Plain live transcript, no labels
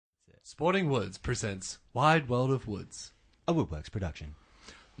Sporting Woods presents Wide World of Woods. A Woodworks production.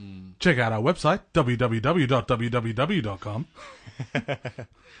 Check out our website, www.www.com. We're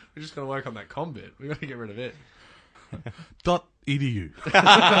just going to work on that com bit. We've got to get rid of it. .edu.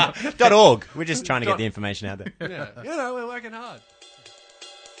 .org. We're just trying to get the information out there. Yeah, you know, we're working hard.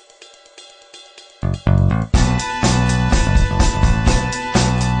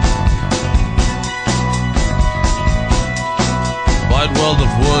 Wide World of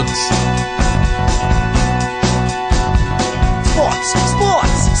Woods. Sport.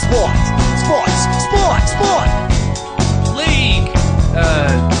 League.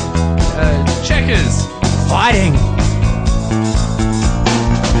 Checkers. Fighting.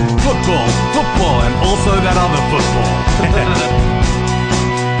 Football, and also that other football.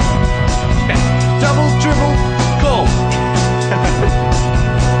 Double, triple, goal.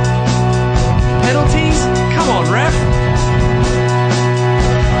 Penalties? Come on, ref.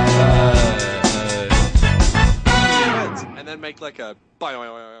 And then make like a...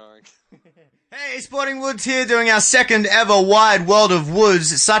 Hey, Sporting Woods here doing our second ever Wide World of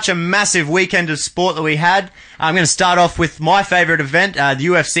Woods. Such a massive weekend of sport that we had. I'm going to start off with my favourite event, the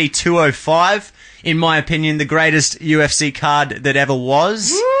UFC 205. In my opinion, the greatest UFC card that ever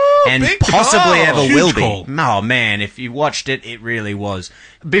was. And big possibly call. ever Huge will be. call. Oh man, if you watched it, it really was.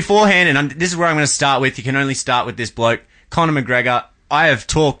 Beforehand, and this is where I'm going to start with, you can only start with this bloke, Conor McGregor. I have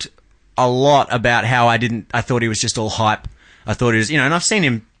talked a lot about how I thought he was just all hype. I thought he was, and I've seen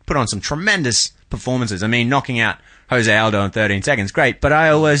him put on some tremendous performances. I mean, knocking out Jose Aldo in 13 seconds, great. But I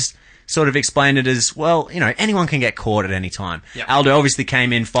always sort of explained it as, well, anyone can get caught at any time. Yep. Aldo obviously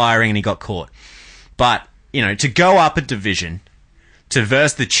came in firing and he got caught. But, to go up a division, to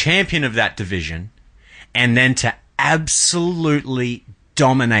verse the champion of that division, and then to absolutely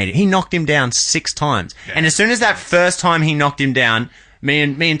dominate it. He knocked him down 6 times. Yeah. And as soon as that first time he knocked him down, me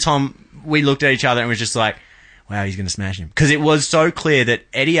and Tom, we looked at each other and was just like, wow, he's going to smash him. Because it was so clear that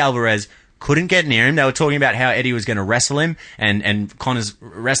Eddie Alvarez couldn't get near him. They were talking about how Eddie was going to wrestle him, and Conor's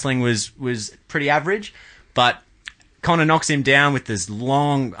wrestling was pretty average. But Conor knocks him down with his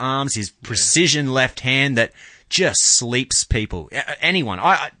long arms, his precision left hand that just sleeps people. Anyone.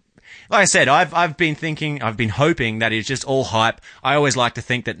 Like I said, I've been hoping that it's just all hype. I always like to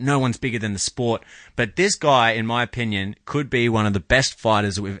think that no one's bigger than the sport. But this guy, in my opinion, could be one of the best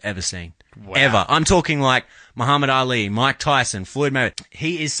fighters that we've ever seen. Wow. Ever. I'm talking like Muhammad Ali, Mike Tyson, Floyd Mayweather.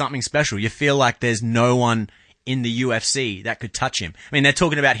 He is something special. You feel like there's no one in the UFC that could touch him. I mean, they're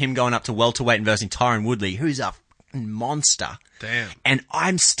talking about him going up to welterweight and versing Tyron Woodley, who's a monster. Damn. And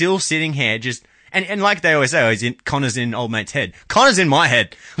I'm still sitting here just... And like they always say, Conor's in old mate's head. Conor's in my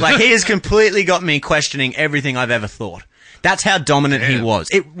head. Like, he has completely got me questioning everything I've ever thought. That's how dominant he was.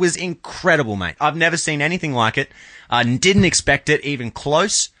 It was incredible, mate. I've never seen anything like it. I didn't expect it even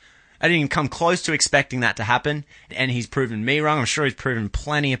close. I didn't even come close to expecting that to happen. And he's proven me wrong. I'm sure he's proven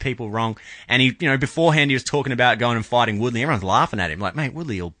plenty of people wrong. And he, beforehand he was talking about going and fighting Woodley. Everyone's laughing at him. Like, mate,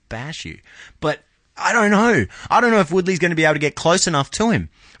 Woodley will bash you. But I don't know. I don't know if Woodley's going to be able to get close enough to him.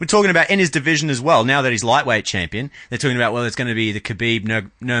 We're talking about in his division as well. Now that he's lightweight champion, they're talking about, well, it's going to be the Khabib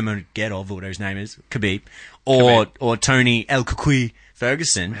Nurmagomedov, or whatever his name is, Khabib, or Tony El Kukui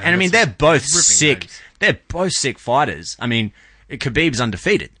Ferguson. Man, and I mean, they're both ripping sick. names. They're both sick fighters. I mean, Khabib's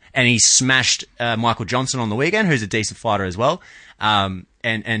undefeated, and he smashed Michael Johnson on the weekend, who's a decent fighter as well. And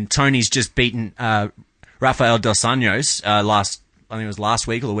Tony's just beaten Rafael Dos Anjos I think it was last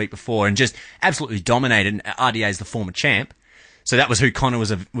week or the week before, and just absolutely dominated. And RDA's the former champ. So that was who Conor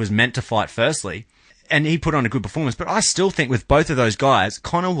was meant to fight firstly. And he put on a good performance. But I still think with both of those guys,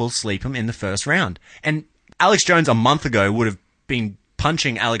 Conor will sleep him in the first round. And Alex Jones a month ago would have been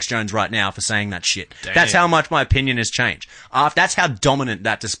punching Alex Jones right now for saying that shit. Damn. That's how much my opinion has changed. That's how dominant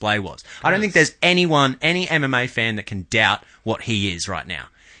that display was. I don't think there's any MMA fan that can doubt what he is right now.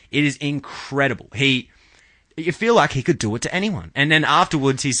 It is incredible. You feel like he could do it to anyone. And then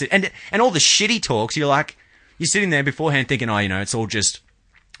afterwards he said, and all the shitty talks, you're sitting there beforehand thinking, it's all just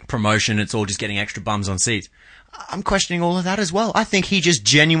promotion. It's all just getting extra bums on seats. I'm questioning all of that as well. I think he just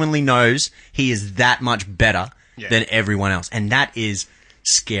genuinely knows he is that much better than everyone else. And that is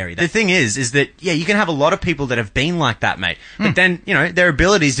scary. The thing is that, you can have a lot of people that have been like that, mate. But then, their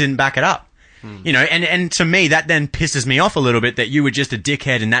abilities didn't back it up. And to me, that then pisses me off a little bit that you were just a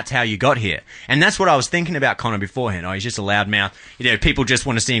dickhead and that's how you got here. And that's what I was thinking about Conor beforehand. He's just a loudmouth. People just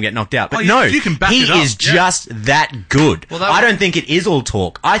want to see him get knocked out. But you can back he it up. is just that good. Well, I don't think it is all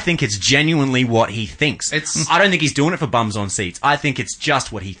talk. I think it's genuinely what he thinks. I don't think he's doing it for bums on seats. I think it's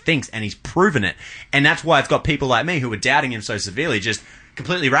just what he thinks, and he's proven it. And that's why it's got people like me who are doubting him so severely just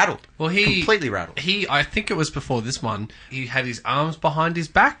completely rattled. Well, completely rattled. I think it was before this one. He had his arms behind his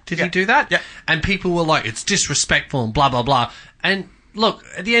back. Did Yeah. he do that? Yeah. And people were like, "It's disrespectful," and blah blah blah. And look,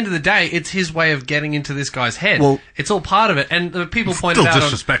 at the end of the day, it's his way of getting into this guy's head. Well- it's all part of it. And the people pointed still out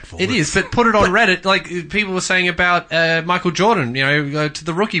disrespectful. It is, but put it on Reddit. Like people were saying about Michael Jordan, to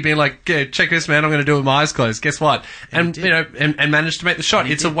the rookie being like, "Yeah, check this, man. I'm going to do it with my eyes closed." Guess what? And and managed to make the shot.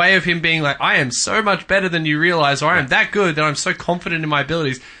 It's a way of him being like, "I am so much better than you realize, or I am that good that I'm so confident in my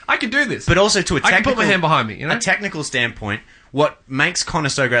abilities. I can do this." But also to a I can technical, put my hand behind me. a technical standpoint, what makes Conor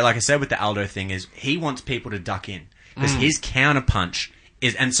so great, like I said with the Aldo thing, is he wants people to duck in because his counter punch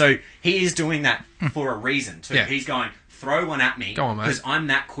is, and so he is doing that for a reason too. Yeah. He's going, throw one at me Go on, mate. because I'm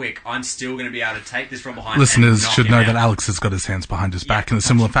that quick. I'm still going to be able to take this from behind. Listeners and knock should him know out. that Alex has got his hands behind his back in a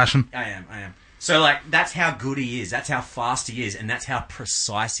similar fashion. I am. So, like, that's how good he is. That's how fast he is, and that's how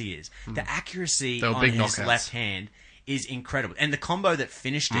precise he is. The accuracy They were on big his knockouts. left hand is incredible, and the combo that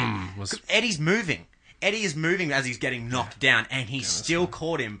finished it. was- Eddie's moving. Eddie is moving as he's getting knocked down, and he still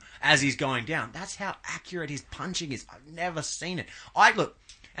caught him as he's going down. That's how accurate his punching is. I've never seen it.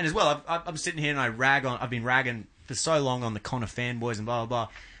 And as well, I'm sitting here and I've been ragging for so long on the Conor fanboys and blah, blah, blah.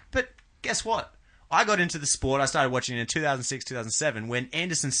 But guess what? I got into the sport, I started watching it in 2006, 2007, when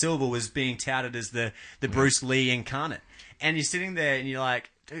Anderson Silva was being touted as the Bruce Lee incarnate. And you're sitting there and you're like,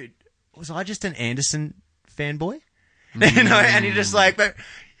 dude, was I just an Anderson fanboy? And you're just like, and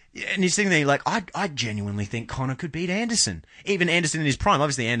you're sitting there, you're like, I genuinely think Conor could beat Anderson. Even Anderson in his prime.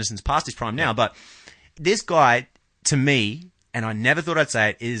 Obviously, Anderson's past his prime now, but this guy, to me, and I never thought I'd say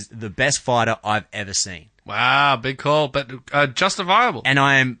it, is the best fighter I've ever seen. Wow, big call, but justifiable. And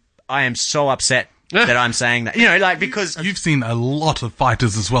I am so upset that I'm saying that. Because You've seen a lot of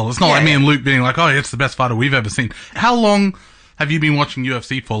fighters as well. It's not like me Yeah. and Luke being like, oh, it's the best fighter we've ever seen. How long have you been watching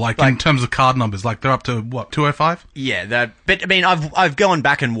UFC for? Like in terms of card numbers, like they're up to what, 205? yeah, but I mean, I've gone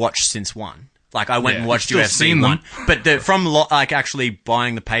back and watched since one. Like I went and watched Still UFC seen them. one, but from actually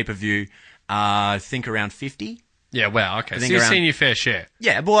buying the pay per view, I think around 50. Yeah, wow, okay. So think you've around- seen your fair share.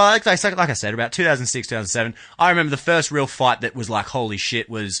 Yeah, well, like I said, about 2006, 2007, I remember the first real fight that was like, holy shit,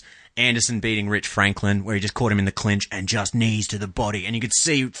 was Anderson beating Rich Franklin, where he just caught him in the clinch and just knees to the body. And you could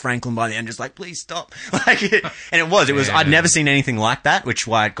see Franklin by the end just like, please stop. And it was, I'd never seen anything like that, which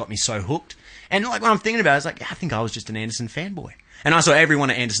why it got me so hooked. And like when I'm thinking about it, it's like, I think I was just an Anderson fanboy. And I saw every one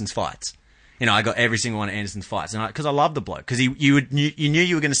of Anderson's fights. I got every single one of Anderson's fights. And because I love the bloke, because you knew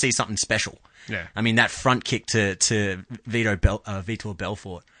you were going to see something special. Yeah. I mean, that front kick to Vitor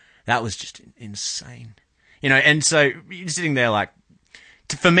Belfort, that was just insane. And so you're sitting there like,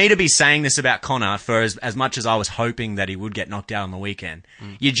 for me to be saying this about Conor, for as much as I was hoping that he would get knocked out on the weekend,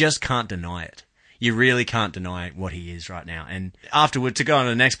 you just can't deny it. You really can't deny what he is right now. And afterward, to go on to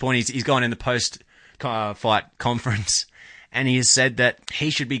the next point, he's gone in the post-fight conference, and he has said that he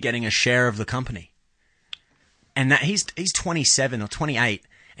should be getting a share of the company. And that he's 27 or 28,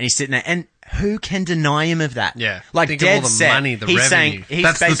 and he's sitting there, and who can deny him of that? Yeah. Like Think of all dead the set. money, the he's revenue. saying he's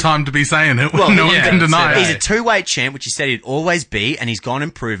That's the basically- time to be saying it. Well, no one yeah, can deny that's it. it. He's a two-weight champ, which he said he'd always be, and he's gone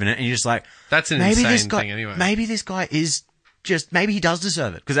and proven it. And you're just like, That's an maybe insane this guy, thing anyway. Maybe this guy is just, maybe he does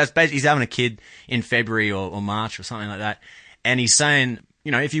deserve it, because that's basically he's having a kid in February or March or something like that, and he's saying,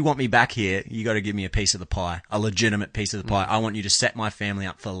 if you want me back here, you got to give me a piece of the pie, a legitimate piece of the pie. I want you to set my family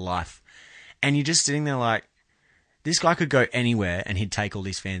up for life. And you're just sitting there like, this guy could go anywhere and he'd take all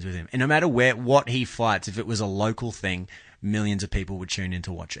these fans with him. And no matter what he fights, if it was a local thing, millions of people would tune in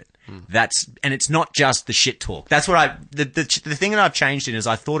to watch it. And it's not just the shit talk. That's what the thing that I've changed in is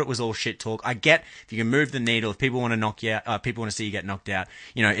I thought it was all shit talk. I get if you can move the needle, if people want to knock you out, people want to see you get knocked out,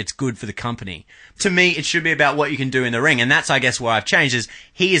 it's good for the company. To me, it should be about what you can do in the ring. And that's, I guess, where I've changed is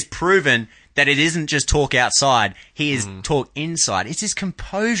he has proven that it isn't just talk outside. He is talk inside. It's his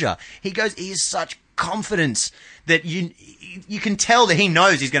composure. He is such confidence that you can tell that he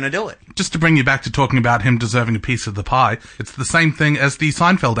knows he's going to do it. Just to bring you back to talking about him deserving a piece of the pie, it's the same thing as the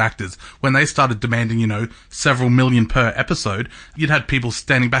Seinfeld actors. When they started demanding, several million per episode, you'd had people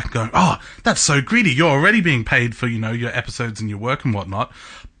standing back and going, oh, that's so greedy. You're already being paid for, your episodes and your work and whatnot.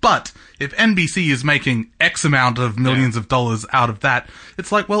 But if NBC is making X amount of millions of dollars out of that,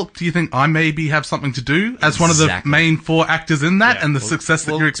 it's like, well, do you think I maybe have something to do as one of the Exactly. main 4 actors in that Yeah. and the success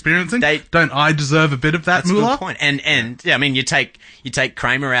that well, you're experiencing? they- Don't I deserve a bit of that That's a moolah? good point. And yeah, I mean, you take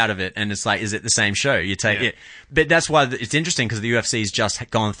Kramer out of it, and it's like, is it the same show? You take it, but that's why it's interesting because the UFC's just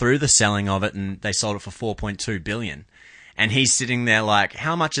gone through the selling of it, and they sold it for $4.2 billion, and he's sitting there like,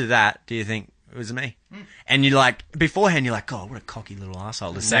 how much of that do you think it was me? And you're like, beforehand, you're like, God, what a cocky little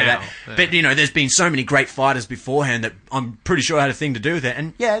asshole to say Now, that. yeah. But there's been so many great fighters beforehand that I'm pretty sure had a thing to do with it,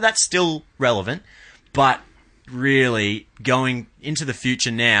 and yeah, that's still relevant, but really going into the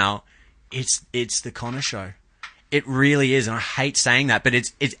future now, it's the Conor show. It really is, and I hate saying that, but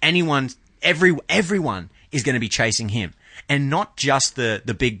it's everyone is going to be chasing him, and not just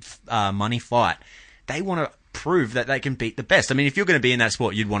the big money fight. They want to prove that they can beat the best. I mean, if you're going to be in that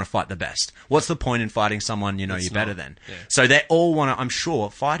sport, you'd want to fight the best. What's the point in fighting someone you're better than? Yeah. So they all want to, I'm sure,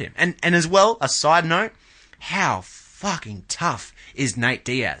 fight him. And as well, a side note, how fucking tough is Nate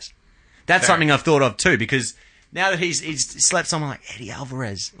Diaz? That's something I've thought of too, because now that he's slept someone like Eddie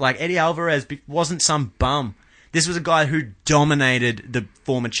Alvarez. Like, Eddie Alvarez wasn't some bum. This was a guy who dominated the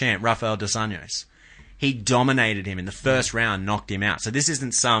former champ, Rafael dos Anjos. He dominated him in the first round, knocked him out. So this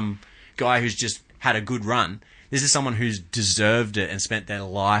isn't some guy who's just had a good run. This is someone who's deserved it and spent their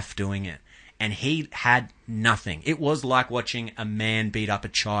life doing it. And he had nothing. It was like watching a man beat up a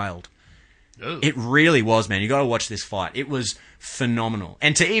child. Ooh. It really was, man. You got to watch this fight. It was phenomenal.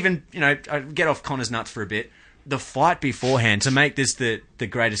 And to even, get off Conor's nuts for a bit, the fight beforehand, to make this the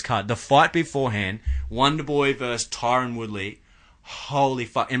greatest card, the fight beforehand, Wonderboy versus Tyron Woodley, holy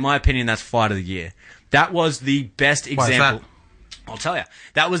fuck. In my opinion, that's fight of the year. That was the best example. Why is that? I'll tell you.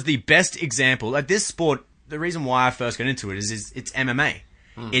 That was the best example. Like, this sport, the reason why I first got into it is it's MMA.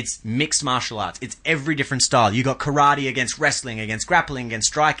 It's mixed martial arts. It's every different style. You got karate against wrestling, against grappling, against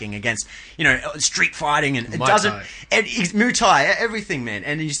striking, against, street fighting, and Muay Thai, everything, man.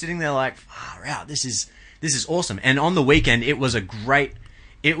 And you're sitting there like, far out, this is awesome. And on the weekend, it was a great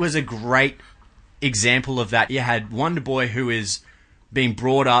example of that. You had Wonderboy, who is being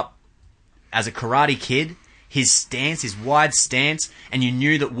brought up as a karate kid, his stance, his wide stance, and you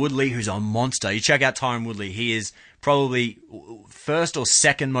knew that Woodley, who's a monster, you check out Tyron Woodley, he is probably first or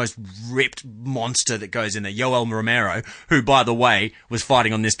second most ripped monster that goes in there. Yoel Romero, who, by the way, was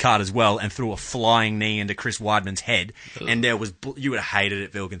fighting on this card as well and threw a flying knee into Chris Weidman's head. And there was, you would have hated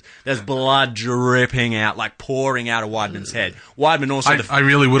it, Vilkins. There's blood dripping out, like pouring out of Weidman's head. Weidman also... I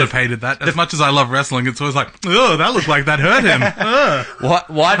really would have hated that. As much as I love wrestling, it's always like, oh, that looked like that hurt him.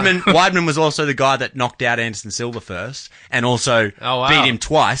 Weidman was also the guy that knocked out Anderson Silva first and also beat him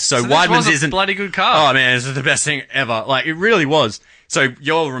twice. So Weidman's isn't... bloody good card. Oh, man, this is the best thing ever. Like, it really was. So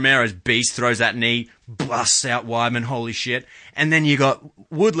Yoel Romero's beast throws that knee, busts out Weidman, holy shit. And then you got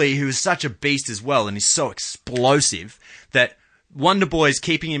Woodley, who is such a beast as well, and he's so explosive that Wonderboy's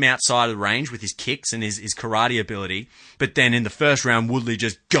keeping him outside of the range with his kicks and his karate ability. But then in the first round, Woodley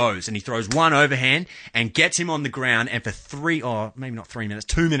just goes and he throws one overhand and gets him on the ground. And for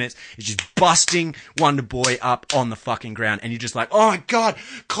 2 minutes, he's just busting Wonderboy up on the fucking ground. And you're just like, oh my God,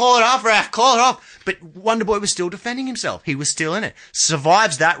 call it off, Raf, call it off. But Wonderboy was still defending himself. He was still in it.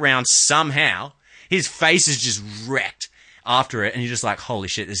 Survives that round somehow. His face is just wrecked after it. And you're just like, holy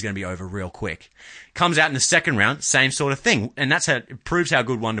shit, this is going to be over real quick. Comes out in the second round, same sort of thing. And that's how it proves how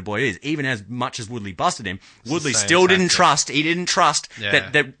good Wonderboy is. Even as much as Woodley busted him, Woodley still didn't trust. He didn't trust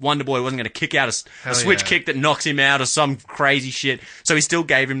that Wonderboy wasn't going to kick out a switch kick that knocks him out or some crazy shit. So he still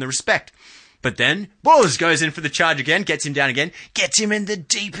gave him the respect. But then, Boz goes in for the charge again, gets him down again, gets him in the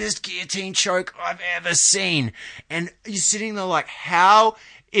deepest guillotine choke I've ever seen. And you're sitting there like, how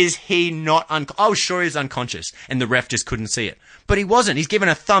is he not I was sure he was unconscious and the ref just couldn't see it. But he wasn't. He's given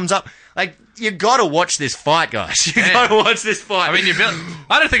a thumbs up. Like, you gotta watch this fight, guys. You gotta watch this fight. I mean,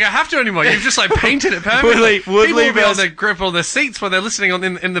 I don't think I have to anymore. You've just, painted it perfectly. Woodley People will be able to grip on their seats when they're listening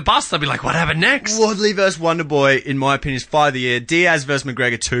in the bus. They'll be like, what happened next? Woodley versus Wonderboy, in my opinion, is fight of the year. Diaz versus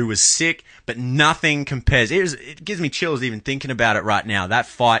McGregor 2 was sick, but nothing compares. It gives me chills even thinking about it right now. That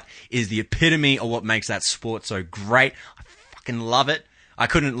fight is the epitome of what makes that sport so great. I fucking love it. I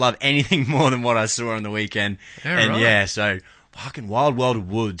couldn't love anything more than what I saw on the weekend. So fucking Wild World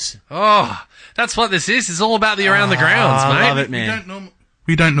of Woods. Oh, that's what this is. It's all about the around the grounds, mate. I love it, man.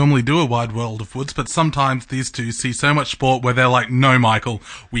 We don't normally do a Wide World of Woods, but sometimes these two see so much sport where they're like, no, Michael,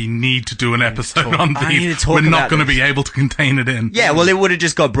 we need to do an episode on these. We're not going to be able to contain it in. Yeah, well, it would have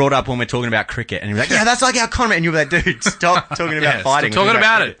just got brought up when we're talking about cricket. And you're like, yeah, that's like our Conor. And you're like, dude, stop talking about fighting. Stop talking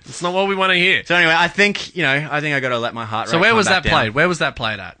about it. It's not what we want to hear. So anyway, I think I got to let my heart rate. So where was that played? Where was that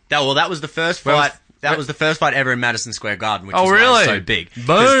played at? That was the first fight. That was the first fight ever in Madison Square Garden, which is really? why it's so big.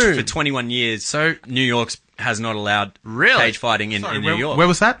 Boom! For 21 years, so New York has not allowed cage fighting in New York. Where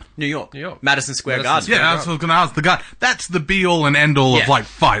was that? New York. Madison Square Garden. Yeah, I was going to ask the guy. That's the be-all and end-all of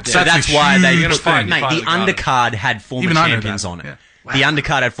fights. So that's why they huge thing. Mate, the undercard had former champions on it. Yeah. Wow. The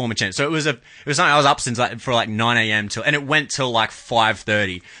undercard had former champions. So it was something I was up since for 9 a.m. and it went till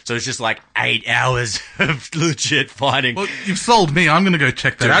 5:30. So it was just 8 hours of legit fighting. Well, you've sold me. I'm going to go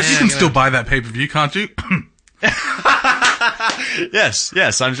check that out. You can still buy that pay-per-view, can't you?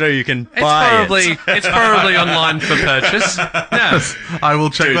 Yes, I'm sure you can It's buy it's probably online for purchase. Yeah. I will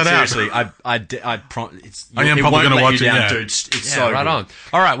check Dude, that out. seriously, I I am it probably won't gonna let watch you it, down, yeah. dude. It's Yeah, so right good. on.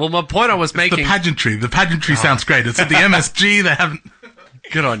 All right. Well, my point I was The making. pageantry sounds great. It's at the MSG. They haven't.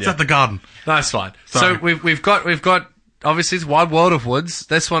 Good on It's you. at the Garden. Nice one. Sorry. So we've got obviously it's Wild World of Woods.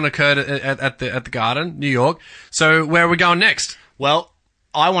 This one occurred at the Garden, New York. So where are we going next? Well,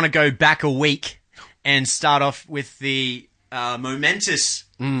 I want to go back a week and start off with the momentous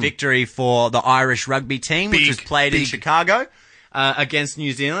victory for the Irish rugby team, which was played in Chicago against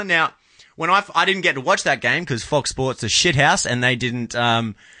New Zealand. Now, when I didn't get to watch that game because Fox Sports is a shithouse and they didn't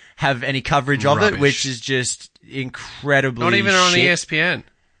have any coverage of it, Rubbish. which is just incredibly Not even on shit. ESPN.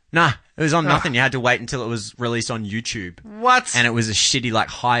 Nah, it was on nothing. You had to wait until it was released on YouTube. What? And it was a shitty, like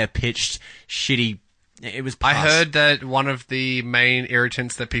higher pitched, shitty. It was. I pus. heard that one of the main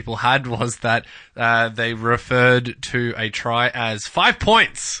irritants that people had was that they referred to a try as 5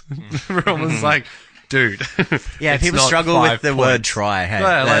 points. Everyone was like, dude. Yeah, it's people not struggle 5 with the points. word try. Hey,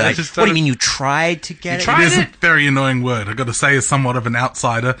 Yeah, like, They're I like, just what do you don't- mean you tried to get it? tried It is it? a very annoying word. I've got to say, as somewhat of an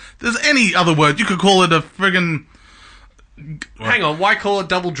outsider, there's any other word. You could call it a friggin'... Hang on, why call it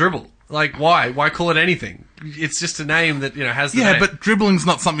double dribble? Like, why? Why call it anything? It's just a name that, has the Yeah, name. but dribbling's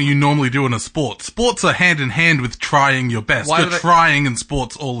not something you normally do in a sport. Sports are hand in hand with trying your best. Why do You're they- trying in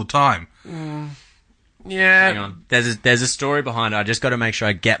sports all the time. Yeah. Hang on. There's a story behind it. I just got to make sure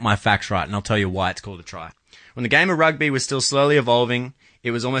I get my facts right, and I'll tell you why it's called a try. When the game of rugby was still slowly evolving,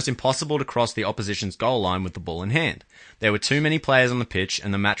 it was almost impossible to cross the opposition's goal line with the ball in hand. There were too many players on the pitch,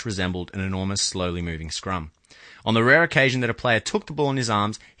 and the match resembled an enormous, slowly moving scrum. On the rare occasion that a player took the ball in his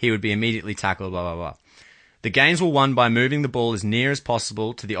arms, he would be immediately tackled, blah, blah, blah. The games were won by moving the ball as near as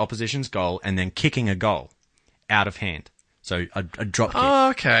possible to the opposition's goal and then kicking a goal out of hand. So a drop kick. Oh,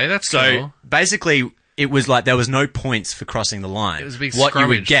 okay, that's So cool. basically, it was like there was no points for crossing the line. It was a big what you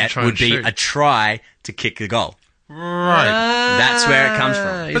would scrummage to get try would and be shoot. a try to kick the goal. Right. That's where it comes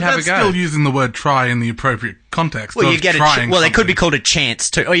from. You'd But have that's a go. still using the word try in the appropriate context. Well, of you get trying well, it could be something. called a chance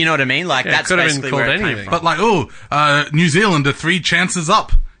too. Oh, you know what I mean? Like Yeah, it that's could have been basically called where it came anything. from. But like, New Zealand are 3 chances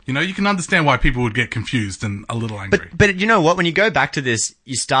up. You can understand why people would get confused and a little angry. But you know what? When you go back to this,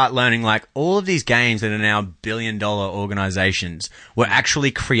 you start learning like all of these games that are now billion-dollar organizations were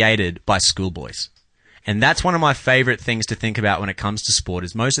actually created by schoolboys. And that's one of my favorite things to think about when it comes to sport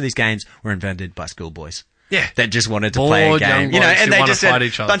is most of these games were invented by schoolboys. Yeah. That just wanted to play a Bored game. young blokes And who they wanna just fight had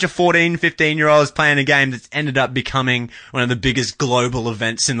each a other. bunch of 14, 15-year-olds playing a game that's ended up becoming one of the biggest global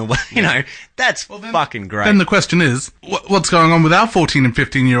events in the world. That's fucking great. Then the question is, what's going on with our 14 and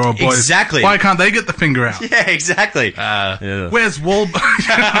 15-year-old boys? Exactly. Why can't they get the finger out? yeah, exactly. Where's Wal...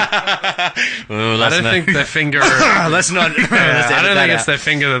 I don't think their finger. Let's not. I don't think it's their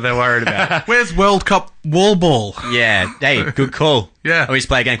finger that they're worried about. Where's World Cup wall ball? Yeah, hey, good call. Yeah. I used to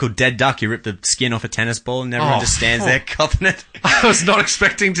play a game called Dead Duck. You rip the skin off a tennis ball and everyone Oh, just stands there copping it. I was not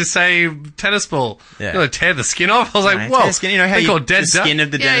expecting to say tennis ball. Yeah. You're gonna tear the skin off. I was like, Right, whoa. tennis skin, you know how they you call the dead duck? skin of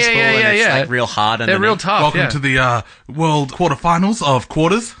the Yeah, tennis yeah, ball yeah, and it's yeah. like real hard They're underneath. real tough. Welcome yeah. to the World quarterfinals of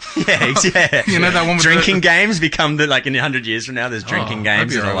quarters. Yeah, yeah. You know that one with drinking the- games become in 100 years from now. There's drinking that'd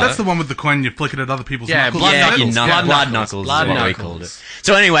games be and all alright. That's the one with the coin. You flick it at other people's Yeah, knuckles. blood yeah, knuckles. blood knuckles. Blood is what we knuckles. called it.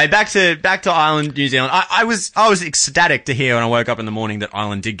 So anyway, back to Ireland, New Zealand. I was ecstatic to hear when I woke up in the morning that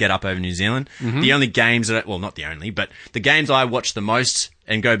Ireland did get up over New Zealand. Mm-hmm. The only games that, well, not the only, but the games I watched the most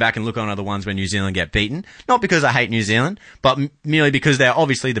and go back and look on are the ones where New Zealand get beaten. Not because I hate New Zealand, but merely because they're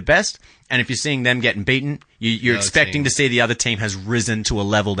obviously the best. And if you're seeing them getting beaten, you're expecting team. to see the other team has risen to a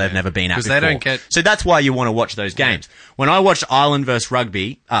level they've never been at 'Cause before. they don't get- So that's why you want to watch those games. When I watched Ireland versus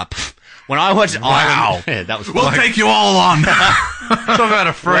rugby, when I watched Ireland, yeah, that was We'll take you all on. Talk about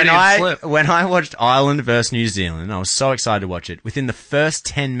a when Freudian slip. when I watched Ireland versus New Zealand, I was so excited to watch it. Within the first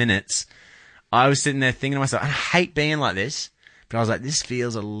 10 minutes, I was sitting there thinking to myself, I hate being like this, but I was like, this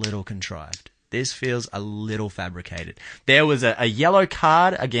feels a little contrived. This feels a little fabricated. There was a yellow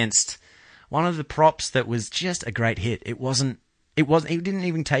card against one of the props that was just a great hit. It didn't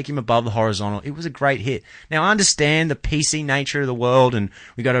even take him above the horizontal. It was a great hit. Now, I understand the PC nature of the world and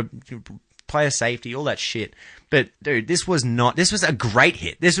we got to player safety, all that shit. But dude, this was a great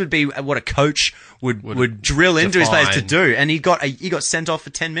hit. This would be what a coach would drill into his players to define. do. And he got sent off for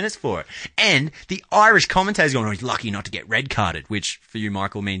 10 minutes for it. And the Irish commentators going, oh, he's lucky not to get red carded, which for you,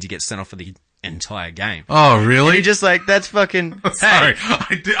 Michael, means he gets sent off for the entire game. Oh, And really? you're just like, that's fucking, Sorry.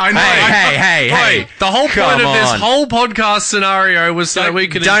 hey. I know. Hey. The whole point Come of this on. whole podcast scenario was so that we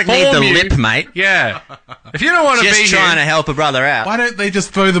could Don't need inform the you. lip, mate. Yeah. If you don't want to Just be trying to here. help a brother out. Why don't they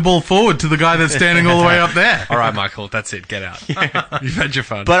just throw the ball forward to the guy that's standing all the way up there? All right, Michael, that's it. Get out. You've had your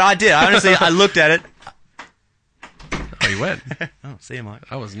fun. But I did. Honestly, I looked at it. he went. Oh, see you, Mike.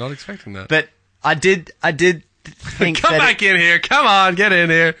 I was not expecting that. But I did think Come back in here. Come on, get in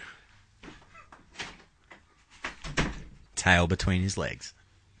here. Tail between his legs.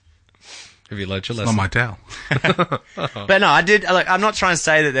 Have you learned your Not lesson? my towel. But no, I did. Like, I'm not trying to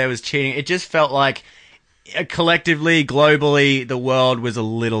say that there was cheating. It just felt like collectively, globally, the world was a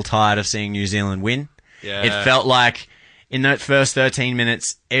little tired of seeing New Zealand win. Yeah. It felt like in that first 13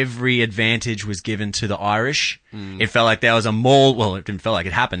 minutes, every advantage was given to the Irish. It felt like there was a maul. Well, it didn't feel like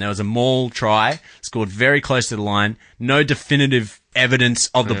it happened. There was a maul try, scored very close to the line. No definitive evidence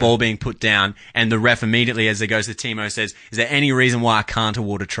of the ball being put down. And the ref immediately, as it goes to Timo, says, "Is there any reason why I can't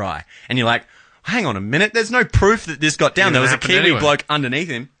award a try?" And you're like, hang on a minute. There's no proof that this got down. It There was a happened Kiwi anyway. bloke underneath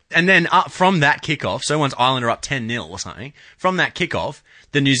him. And then up from that kickoff, so once Ireland are up 10-0 or something, from that kickoff,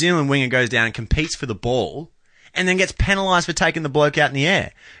 the New Zealand winger goes down and competes for the ball and then gets penalised for taking the bloke out in the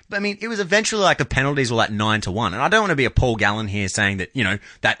air. But I mean, it was eventually like the penalties were like 9-1. And I don't want to be a Paul Gallen here saying that,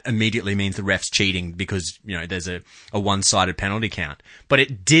 that immediately means the ref's cheating because, there's a one-sided penalty count. But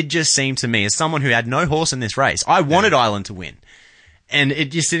it did just seem to me, as someone who had no horse in this race, I wanted Ireland to win. And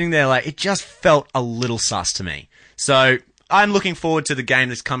it just sitting there like, it just felt a little sus to me. So I'm looking forward to the game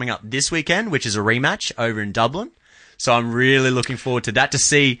that's coming up this weekend, which is a rematch over in Dublin. So I'm really looking forward to that to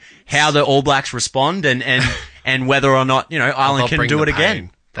see how the All Blacks respond and whether or not, Ireland they'll can bring do the it again.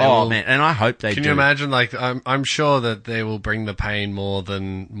 pain. They Oh will- man, and I hope they do. Can you imagine? Like, I'm sure that they will bring the pain more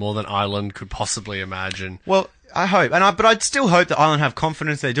than Ireland could possibly imagine. Well, I hope, but I'd still hope that Ireland have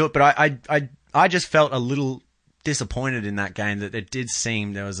confidence they do it. But I just felt a little disappointed in that game that it did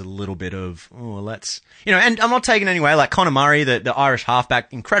seem there was a little bit of, and I'm not taking it anyway, like Conor Murray, the Irish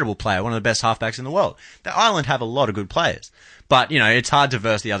halfback, incredible player, one of the best halfbacks in the world. The Ireland have a lot of good players, but it's hard to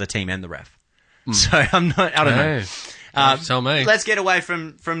verse the other team and the ref. So I don't know. Hey, tell me. Let's get away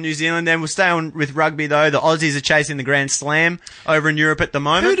from New Zealand then. We'll stay on with rugby though. The Aussies are chasing the Grand Slam over in Europe at the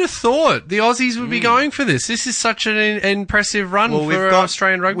moment. Who'd have thought the Aussies would be going for this? This is such an impressive run for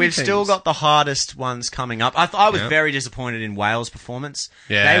Australian rugby We've teams. still got the hardest ones coming up. I was very disappointed in Wales' performance.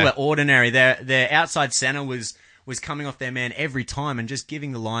 Yeah. They were ordinary. Their outside centre was coming off their man every time and just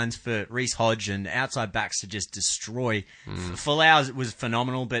giving the lines for Reece Hodge and outside backs to just destroy. Folau it was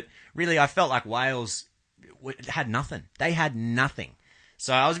phenomenal, but really I felt like Wales had nothing. They had nothing.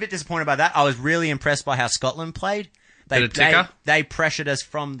 So I was a bit disappointed by that. I was really impressed by how Scotland played. Bit of ticker. They pressured us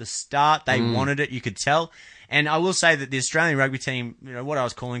from the start. They wanted it, you could tell. And I will say that the Australian rugby team, what I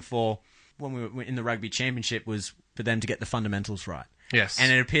was calling for when we were in the rugby championship was for them to get the fundamentals right. Yes.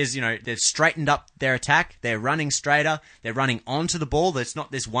 And it appears, they've straightened up their attack. They're running straighter. They're running onto the ball. It's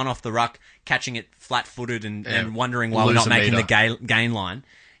not this one off the ruck, catching it flat-footed and wondering why we're not making the gain line.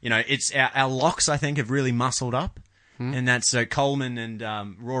 It's our locks, I think, have really muscled up. And that's Coleman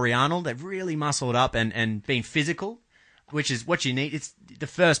and Rory Arnold. They've really muscled up and been physical, which is what you need. It's the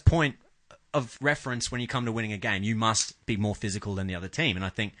first point of reference when you come to winning a game. You must be more physical than the other team. And I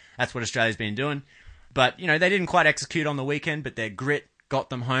think that's what Australia's been doing. But, they didn't quite execute on the weekend, but their grit got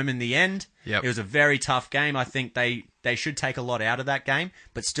them home in the end. Yep. It was a very tough game. I think they should take a lot out of that game,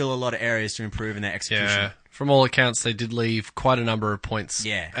 but still a lot of areas to improve in their execution. Yeah. From all accounts, they did leave quite a number of points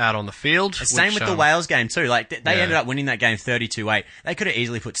out on the field. Same with the Wales game too. Like they ended up winning that game 32-8. They could have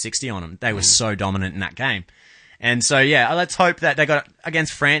easily put 60 on them. They were so dominant in that game. And so let's hope that they got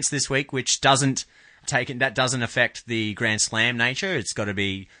against France this week, which doesn't affect the Grand Slam nature. It's got to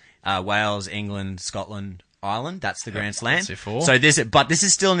be Wales, England, Scotland, Ireland. That's the Grand Slam. that's your four. So this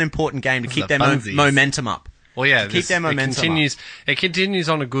is still an important game to keep their funsies. momentum up. Well, yeah, keep their momentum up. It continues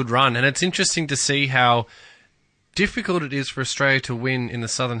on a good run, and it's interesting to see how difficult it is for Australia to win in the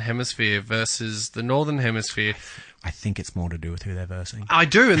Southern Hemisphere versus the Northern Hemisphere. I think it's more to do with who they're versing. I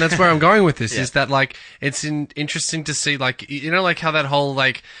do, and that's where I'm going with this, is that, like, it's interesting to see, like, like how that whole,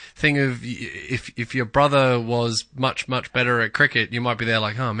 like, thing of if your brother was much, much better at cricket, you might be there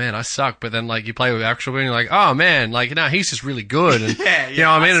like, oh, man, I suck, but then, like, you play with actual and you're like, oh, man, like, no, he's just really good, and, you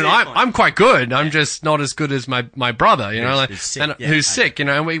know what I mean, and I'm quite good, I'm just not as good as my brother, who's sick. Who's sick,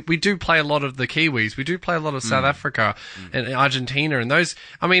 and we do play a lot of the Kiwis, we do play a lot of South Africa and Argentina, and those,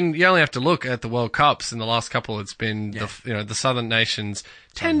 I mean, you only have to look at the World Cups in the last couple, it's been the southern nations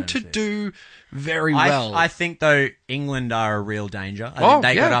tend to do very well. I think, though, England are a real danger. I think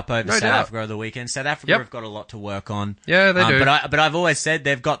they got up over South Africa over the weekend. South Africa have got a lot to work on. Yeah, they do. But I've always said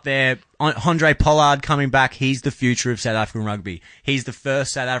they've got their Andre Pollard coming back. He's the future of South African rugby. He's the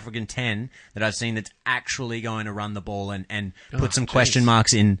first South African 10 that I've seen that's actually going to run the ball and put some question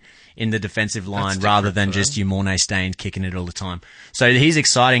marks in the defensive line rather than just your Mornay Staines kicking it all the time. So he's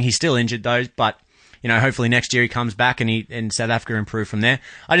exciting. He's still injured, though, but hopefully next year he comes back and South Africa improve from there.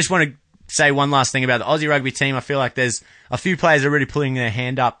 I just want to say one last thing about the Aussie rugby team. I feel like there's a few players already putting their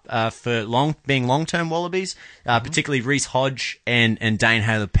hand up for being long-term Wallabies, particularly Reece Hodge and Dane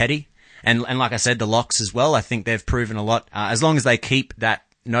Haylor-Petty. And like I said, the locks as well. I think they've proven a lot. As long as they keep that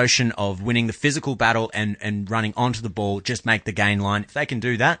notion of winning the physical battle and running onto the ball, just make the gain line. If they can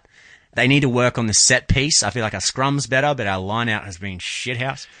do that, they need to work on the set piece. I feel like our scrum's better, but our line out has been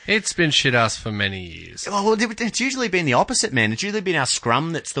shithouse. It's been shithouse for many years. Well, it's usually been the opposite, man. It's usually been our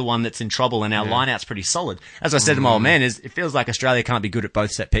scrum that's the one that's in trouble, and our line out's pretty solid. As I said to my old man, it feels like Australia can't be good at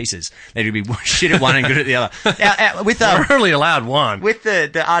both set pieces. They need to be shit at one and good at the other. We're only allowed one. With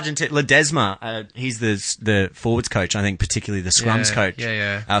the Argentine Ledesma, he's the forwards coach, I think, particularly the scrums coach.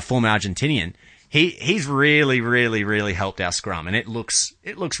 Former Argentinian. He's really, really, really helped our scrum, and it looks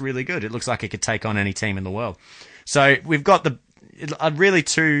really good. It looks like it could take on any team in the world. So we've got really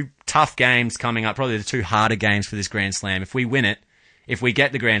two tough games coming up, probably the two harder games for this Grand Slam. If we win it, if we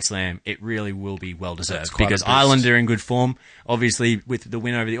get the Grand Slam, it really will be well deserved because Ireland are in good form, obviously with the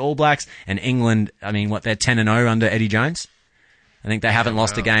win over the All Blacks, and England. I mean, they're 10-0 under Eddie Jones. I think they haven't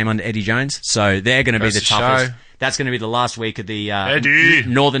lost a game under Eddie Jones, so they're going to be the toughest. Show. That's going to be the last week of the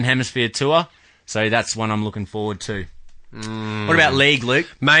Northern Hemisphere tour. So that's one I'm looking forward to. What about League, Luke?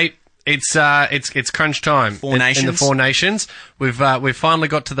 Mate, it's crunch time. Four Nations. In the Four Nations. We've finally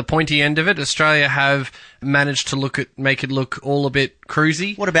got to the pointy end of it. Australia have managed to make it look all a bit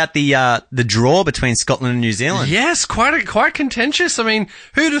cruisy. What about the draw between Scotland and New Zealand? Yes, quite contentious. I mean,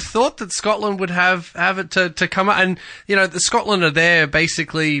 who'd have thought that Scotland would have it to come up? And the Scotland are there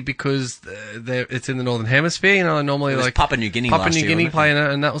basically because it's in the Northern Hemisphere. Normally like Papua New Guinea playing,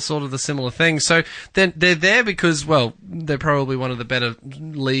 and that was sort of the similar thing. So they're there because they're probably one of the better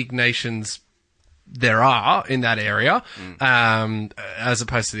league nations there are in that area, as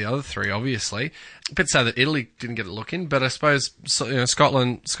opposed to the other three, obviously. A bit sad that Italy didn't get a look in, but I suppose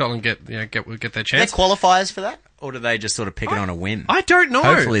Scotland get their chance. Are there qualifiers for that, or do they just sort of pick it on a whim? I don't know.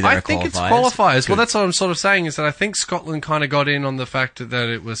 Hopefully I think it's qualifiers. Well, that's what I'm sort of saying is that I think Scotland kind of got in on the fact that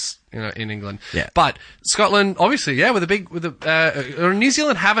it was in England. Yeah. But Scotland, obviously, New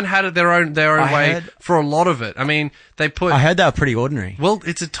Zealand haven't had it their own way for a lot of it. I mean, I heard they were pretty ordinary. Well,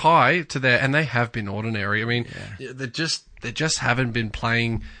 it's a tie to and they have been ordinary. I mean, they just haven't been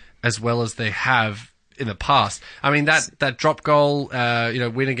playing as well as they have in the past. I mean, that drop goal,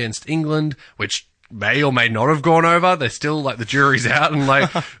 win against England, which may or may not have gone over. They're still the jury's out, and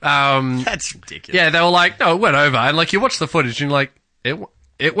that's ridiculous. Yeah, they were like, no, it went over, and you watch the footage, and you're like,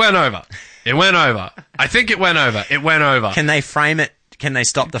 it went over. It went over. I think it went over. It went over. Can they frame it? Can they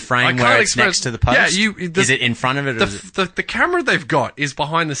stop the frame where it's next to the post? Yeah, is it in front of it? Or the camera they've got is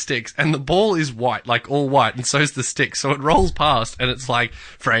behind the sticks, and the ball is white, all white, and so is the stick. So it rolls past, and it's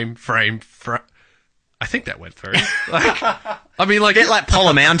frame. I think that went through. I mean, a bit like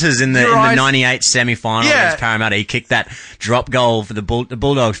Polamauntas in the 98 semi-final against Parramatta. He kicked that drop goal for the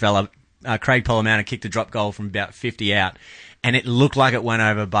Bulldogs fella. Craig Polamaunta kicked a drop goal from about 50 out. And it looked like it went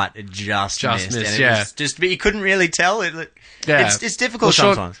over, but it just missed. And it was but you couldn't really tell. It's difficult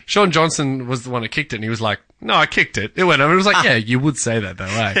sometimes. Sean Johnson was the one who kicked it, and he was like, no, I kicked it. It went over. It was like, yeah, you would say that though,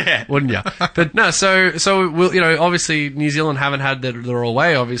 eh? Wouldn't you? But no, so we'll, obviously New Zealand haven't had their all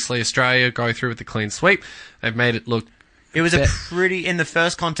way. Obviously Australia go through with the clean sweep. They've made it look. It was in the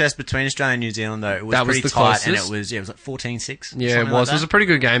first contest between Australia and New Zealand, though, it was pretty tight, and it was like 14-6. Yeah, it was. It was a pretty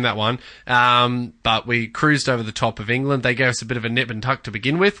good game, that one. But we cruised over the top of England. They gave us a bit of a nip and tuck to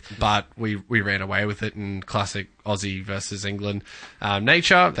begin with, but we ran away with it in classic Aussie versus England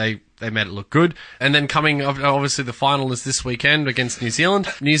nature. They made it look good. And then coming, obviously, the final is this weekend against New Zealand.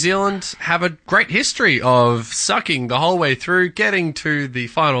 New Zealand have a great history of sucking the whole way through, getting to the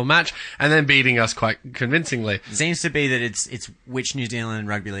final match, and then beating us quite convincingly. It seems to be that it's which New Zealand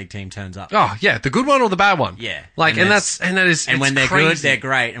rugby league team turns up. Oh, yeah, the good one or the bad one. Yeah. And when they're crazy. good, they're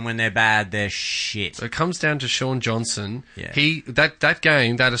great, and when they're bad, they're shit. So it comes down to Sean Johnson. Yeah.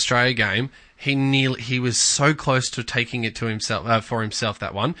 That Australia game, he was so close to taking it to himself for himself,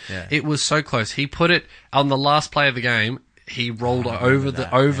 that one. Yeah. It was so close. He put it on the last play of the game. He rolled over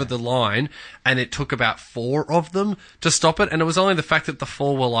the line, and it took about 4 of them to stop it. And it was only the fact that the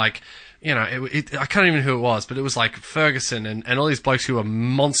 4 were I can't even know who it was, but it was Ferguson and all these blokes who were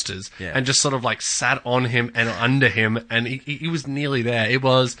monsters, and just sort of sat on him and under him, and he was nearly there. It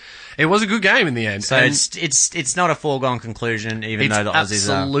was a good game in the end. So it's not a foregone conclusion, even though the Aussies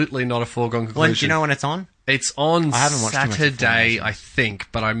are. Absolutely not a foregone conclusion. Well, do you know when it's on? It's on I haven't watched too much of Four Saturday, Nations. I think,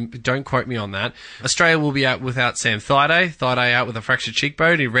 but don't quote me on that. Australia will be out without Sam Thaiday. Thaiday out with a fractured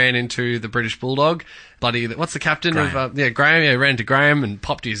cheekbone. He ran into the British Bulldog. Bloody, what's the captain Graham. of? Graham. Yeah, ran into Graham and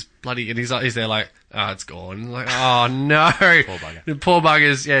popped his bloody. And he's there like, oh, it's gone. Like, oh no, poor bugger. The poor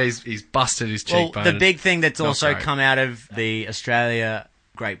bugger's. Yeah, he's busted his cheekbone. Well, the big thing that's Not also great. come out of the Australia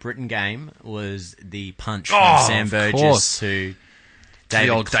Great Britain game was the punch Oh, from Sam of Burgess course. to the David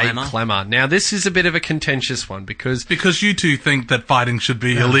old Dave Clemmer. Clemmer. Now this is a bit of a contentious one because. Because you two think that fighting should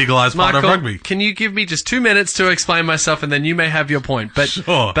be a legalised part of Michael, rugby. can you give me just 2 minutes to explain myself, and then you may have your point. But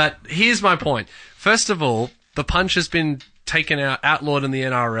Sure. But here's my point. First of all, the punch has been taken out, outlawed in the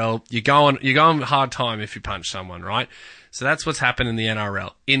NRL. You're going hard time if you punch someone, right? So that's what's happened in the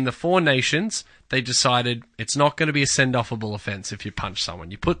NRL. In the Four Nations, they decided it's not going to be a send-offable offence if you punch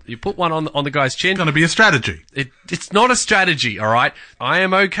someone. You put one on the guy's chin. It's going to be a strategy. It's not a strategy, all right? I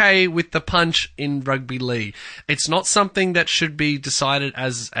am okay with the punch in rugby league. It's not something that should be decided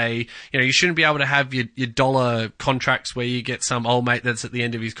as you shouldn't be able to have your dollar contracts where you get some old mate that's at the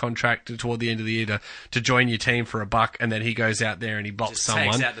end of his contract toward the end of the year to join your team for $1, and then he goes out there and he bops Just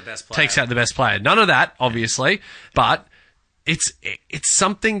someone. takes out the best player. Takes out the best player. None of that, obviously, but it's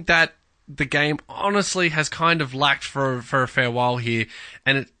something that the game honestly has kind of lacked for a fair while here,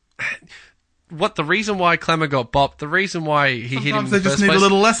 and the reason why Clemmer got bopped, the reason why he hit him Sometimes in they the just first need place, a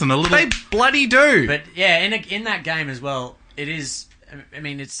little lesson, they bloody do. But yeah, in that game as well, it is. I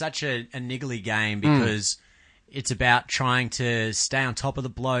mean, it's such a niggly game because it's about trying to stay on top of the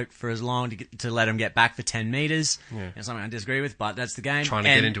bloke for as long to let him get back for 10 metres. Yeah. It's something I disagree with, but that's the game. Trying to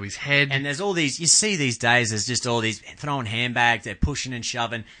get into his head. And there's all these, you see these days, there's just all these throwing handbags, they're pushing and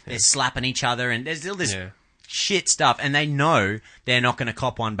shoving, they're slapping each other, and there's all this shit stuff, and they know they're not going to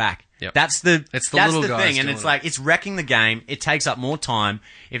cop one back. Yep. That's the little guys thing, and doing it's it. like, it's wrecking the game, it takes up more time.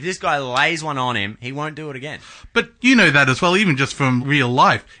 If this guy lays one on him, he won't do it again. But you know that as well, even just from real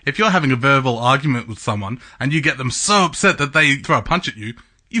life. If you're having a verbal argument with someone and you get them so upset that they throw a punch at you,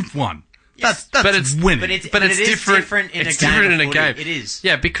 you've won. Yes. That's But it's- winning. But it's But it's it is different. in It's a game. different of in a footy. game. It is.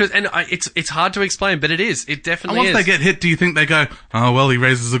 Yeah, because it's hard to explain, but it is. It and definitely once is. they get hit, do you think they go, oh, well, he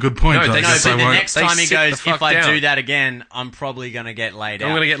raises a good point. No, I they No, guess but I the won't." next They time he sit goes, the fuck if I down. do that again, I'm probably going to get laid out.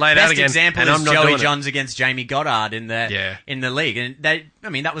 I'm gonna get laid out Best again, example and is I'm not Joey doing it. Johns against Jamie Goddard in the Yeah. league. And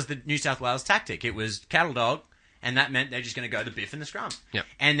that was the New South Wales tactic. It was cattle dog, and that meant they're just going to go the biff in the scrum. Yep.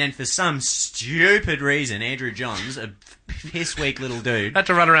 And then for some stupid reason, Andrew Johns, a piss-weak little dude, Had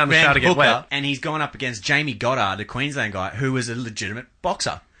to run around the ran show to get hooker, wet. and he's gone up against Jamie Goddard, a Queensland guy, who was a legitimate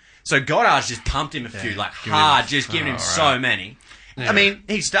boxer. So Goddard's just pumped him a few, like hard, just giving him so many. I mean,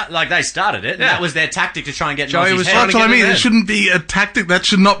 they started it. And Yeah. that was their tactic to try and get Joey Aussie's was head. trying That's to what I get mean. in It there. shouldn't be a tactic. That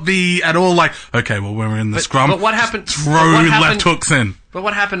should not be at all like, okay, well, when we're in the scrum, but what happened- just but throw what left happened- hooks in. But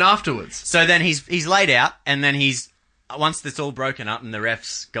what happened afterwards? So then he's laid out, and then once it's all broken up and the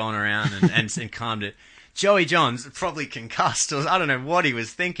ref's gone around and calmed it, Joey Johns, probably concussed, or I don't know what he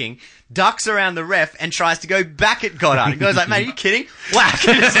was thinking, ducks around the ref and tries to go back at Goddard. And goes like, mate, are you kidding? Whack!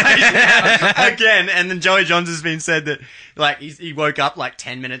 And his face down again. And then Joey Johns has been said that, like, he woke up like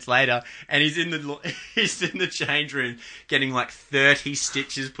 10 minutes later, and he's in the change room getting like 30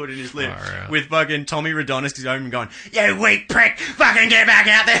 stitches put in his lip, Oh, yeah. with fucking Tommy Radonis going, "You weak prick, fucking get back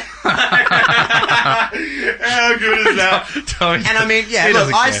out there." How good is that? And I mean, yeah, He look,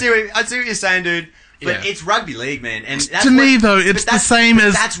 doesn't I care. see what you're saying, dude. But Yeah. it's rugby league, man. And that's To me, though, but it's the that's- same but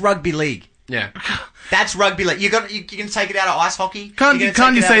as- that's rugby league. Yeah. That's rugby league. You can take it out of ice hockey. Can't You're you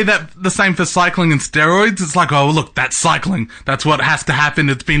gonna take it say out- that the same for cycling and steroids? It's like, oh, look, that's cycling. That's what has to happen.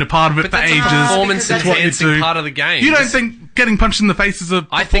 It's been a part of it But for that's ages. a performance Because It's what you enhancing do. part of the game. You don't think getting punched in the face is a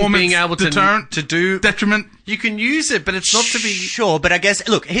I think performance being able to deterrent to do detriment? you can use it, but it's not to be. Sure, but I guess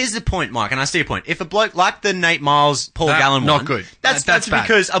look. Here's the point, Mike, and I see your point. If a bloke like the Nate Miles, Paul That- Gallen, not one, good. That's That's bad.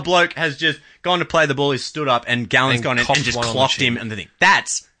 because a bloke has just gone to play the ball. He's stood up, and Gallen's And gone in copped and just one on the clocked chin. him and the thing.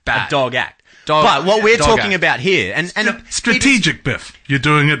 That's Bad. a dog act. Dog- but what we're dog talking act. about here, and Strategic, Biff. You're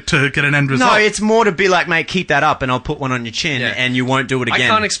doing it to get an end result. No, it's more to be like, mate, keep that up, and I'll put one on your chin, Yeah. and you won't do it I again.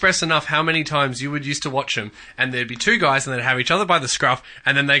 can't express enough how many times you would used to watch them, and there'd be two guys, and they'd have each other by the scruff,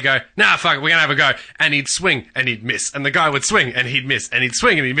 and then they go, "Nah, fuck it, we're gonna have a go," and he'd swing, and he'd miss, and the guy would swing, and he'd miss, and he'd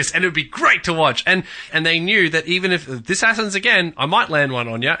swing, and he'd miss, and it would be great to watch, and they knew that even if this happens again, I might land one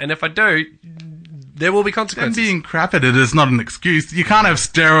on you, and if I do, there will be And consequences. being crap at it is not an excuse. You can't have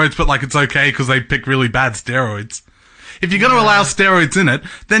steroids, but like it's okay because they pick really bad steroids. If you're going to allow steroids in it,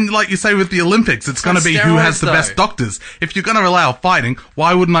 then like you say with the Olympics, it's going to be who has the best doctors. If you're going to allow fighting,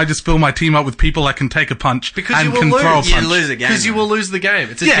 why wouldn't I just fill my team up with people that can take a punch and can throw a punch? You lose a game. Because you will lose the game.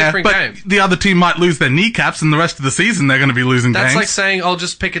 It's a different game. The other team might lose their kneecaps, and the rest of the season they're going to be losing games. That's like saying I'll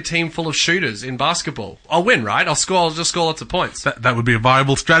just pick a team full of shooters in basketball. I'll win, right? I'll just score lots of points. That would be a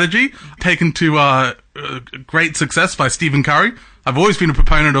viable strategy. Taken to great success by Stephen Curry. I've always been a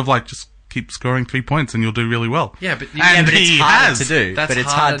proponent of just keep scoring 3 points and you'll do really well. Yeah, but it's hard to do. That's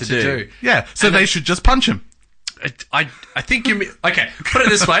it's hard to do. Yeah, so they should just punch him. I think you okay. Put it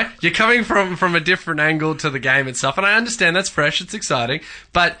this way: you're coming from a different angle to the game and stuff, and I understand that's fresh, it's exciting,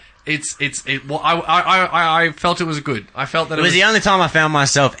 but I felt it was good. I felt that it was the only time I found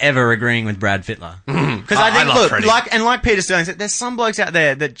myself ever agreeing with Brad Fittler because I think like Peter Sterling said, there's some blokes out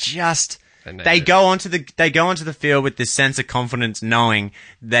there that just. They go onto the field with this sense of confidence, knowing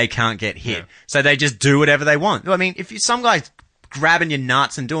they can't get hit, so they just do whatever they want. I mean, if some guy's grabbing your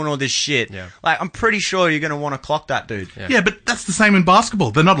nuts and doing all this shit, I'm pretty sure you're going to want to clock that dude. Yeah, but that's the same in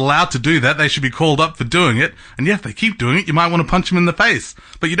basketball. They're not allowed to do that. They should be called up for doing it. And if they keep doing it, you might want to punch them in the face.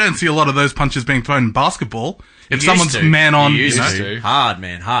 But you don't see a lot of those punches being thrown in basketball. If someone's man on, hard,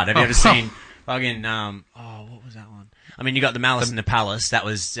 man, hard. Have you ever seen fucking what was that one? I mean, you got the Malice in the Palace. That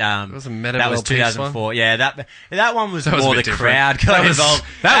was that was 2004. Yeah, that one was more the crowd got involved.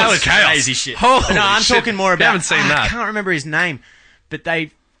 That was chaos. Crazy shit. Holy no, I'm shit. talking more about. I haven't seen that. I can't remember his name, but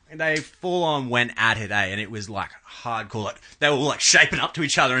they full on went at it, and it was like hardcore. Like, they were all like shaping up to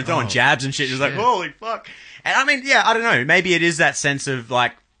each other and throwing jabs and shit. It was like, holy fuck. And I mean, I don't know. Maybe it is that sense of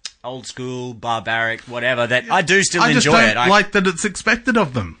like old school, barbaric, whatever. That I do still enjoy it. I like that it's expected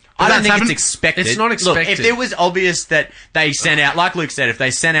of them. I don't think it's expected. It's not expected. Look, if it was obvious that they sent out, like Luke said, if they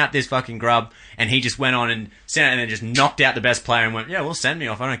sent out this fucking grub and he just went on and sent out and then just knocked out the best player and went, yeah, well, send me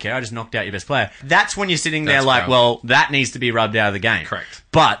off. I don't care. I just knocked out your best player. That's when you're sitting there well, that needs to be rubbed out of the game. Correct.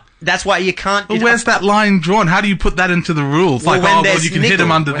 But that's why you can't... But where's that line drawn? How do you put that into the rules? Well, you can hit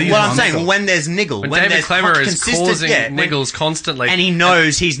him under these Well, I'm saying, when there's niggle. When David Clemmer is causing niggles constantly. And he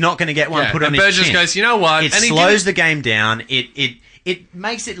knows he's not going to get one put on his chin. And Burgess goes, you know what? It slows the game down. It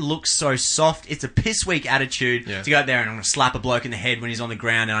makes it look so soft. It's a piss weak attitude to go out there and I'm going to slap a bloke in the head when he's on the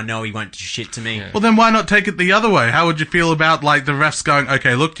ground and I know he won't do shit to me. Yeah. Well, then why not take it the other way? How would you feel about the refs going,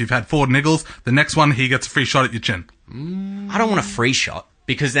 okay, look, you've had 4 niggles. The next one, he gets a free shot at your chin. I don't want a free shot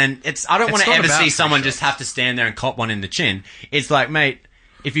because then I don't want to ever see someone just have to stand there and cop one in the chin. It's like, mate,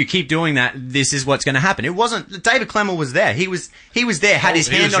 if you keep doing that, this is what's going to happen. It wasn't... David Clemmer was there. He was there, had his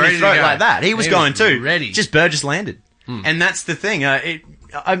hand on his throat like that. He was going too. Ready. Just Burgess landed. And that's the thing. I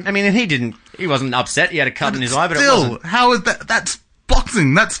mean, he wasn't upset. He had a cut in his eye, but it wasn't. How is that? That's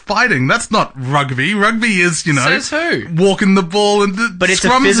boxing. That's fighting. That's not rugby. Rugby is, Says who? Walking the ball and but it's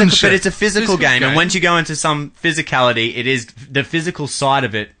scrums and shit. But it's a physical game. And once you go into some physicality, it is the physical side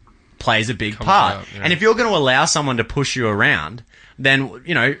of it plays a big part. Out, yeah. And if you're going to allow someone to push you around, then,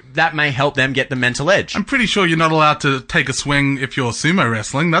 that may help them get the mental edge. I'm pretty sure you're not allowed to take a swing if you're sumo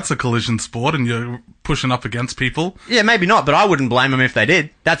wrestling. That's a collision sport and you're pushing up against people. Yeah, maybe not, but I wouldn't blame them if they did.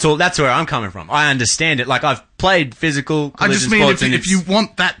 That's where I'm coming from. I understand it. Like, I've played physical collision sports. If you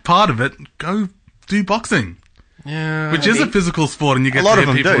want that part of it, go do boxing. Yeah. Which is a physical sport and you get to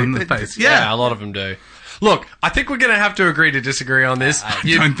hit people in the face. Yeah, a lot of them do. Look, I think we're going to have to agree to disagree on this.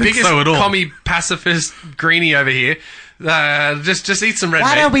 You don't think so at all. Commie pacifist greenie over here. Just eat some red meat.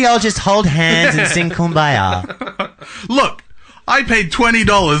 Why don't we all just hold hands and sing Kumbaya? Look, I paid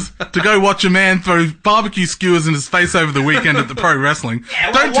 $20 to go watch a man throw barbecue skewers in his face over the weekend at the pro wrestling.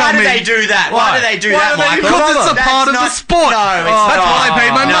 Yeah, why do they do that? Why do they do that, Michael? Because it's a part of the sport. No, it's not. That's what I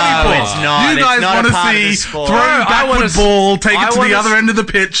paid my money for. No, it's not. You guys want to see throw backward ball, take it to the other end of the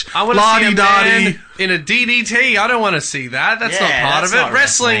pitch, la-di-da-di. In a DDT, I don't want to see that. That's not part of it.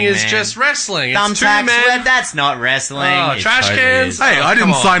 Wrestling is just wrestling. It's 2 men. That's not wrestling. Oh, trash cans. Hey, I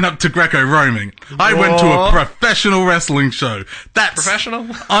didn't sign up to Greco-Roaming. I went to a professional wrestling show. That's professional.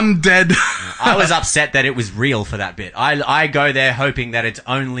 Undead. I was upset that it was real for that bit. I go there hoping that it's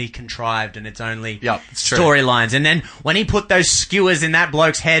only contrived and it's only storylines. And then when he put those skewers in that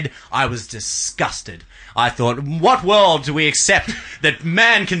bloke's head, I was disgusted. I thought, what world do we accept that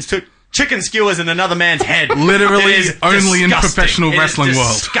man can chicken skewers in another man's head? Literally only in professional wrestling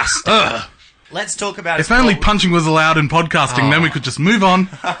world. Disgusting. Let's talk about if only punching was allowed in podcasting, then we could just move on.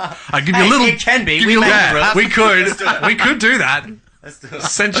 I give you a little. It can be. We could do that. Let's do it.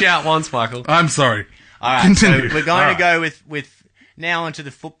 Sent you out once, Michael. I'm sorry. All right. Continue. So we're going to go with now onto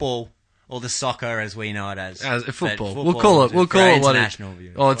the football. Or the soccer, as we know it as football. We'll call it what it.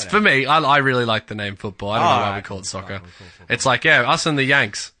 View. Oh, it's for me. I really like the name football. I don't know why we call it soccer. It's like us and the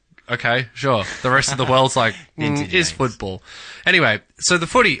Yanks okay, sure. The rest of the world's like, Vintage is games. football. Anyway, so the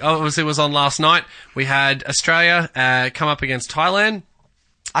footy obviously was on last night. We had Australia come up against Thailand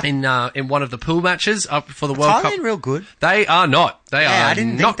in one of the pool matches up for the World Cup. Thailand real good. They are not. They Yeah, are I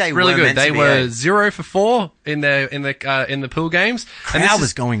didn't think not they really were good. meant to They be, were eh? 0 for 4 in the pool games. And this Crowd is-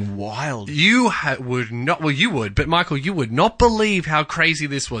 was going wild. you would not, well, you would, but Michael, you would not believe how crazy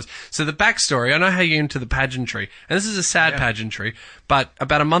this was. So the backstory, I know how you're into the pageantry, and this is a sad pageantry, but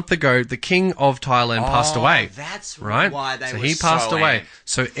about a month ago, the king of Thailand passed away. That's right? why they so were he passed so away. amped.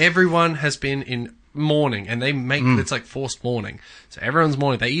 So everyone has been in mourning, and they make it's like forced mourning. So everyone's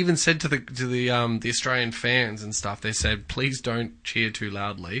mourning. They even said to the Australian fans and stuff, they said, please don't cheer too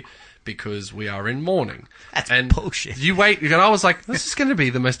loudly because we are in mourning. That's and bullshit. You wait, and I was like, this is going to be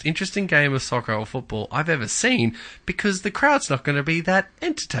the most interesting game of soccer or football I've ever seen because the crowd's not going to be that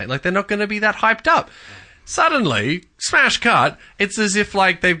entertained. Like, they're not going to be that hyped up. Suddenly, smash cut, it's as if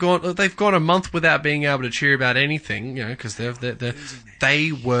like they've gone a month without being able to cheer about anything, you know, because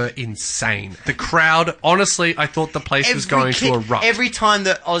they were insane. The crowd, honestly, I thought the place was going to erupt. Every time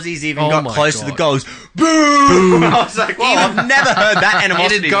the Aussies even Oh got my close to the God. goals, boom! I was like, well, I've never heard that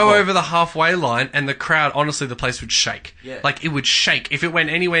animosity It'd go before. over the halfway line, and the crowd, honestly, the place would shake. Yeah. Like, it would shake if it went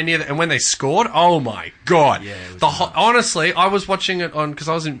anywhere near. And when they scored, oh my god! Yeah, it was honestly, I was watching it on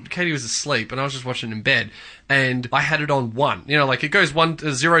because Katie was asleep, and I was just watching in bed, and I had it on 1. You know, like it goes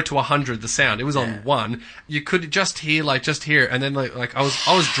 0 to 100. The sound it was on 1. You could just hear, and then like I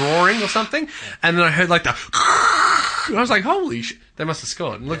was drawing or something, and then I heard like the. I was like, holy shit, they must have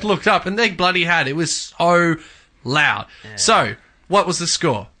scored. And looked up, and they bloody had. It was so loud. So, what was the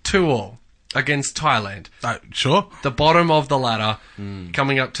score? 2-2 against Thailand. Sure. The bottom of the ladder,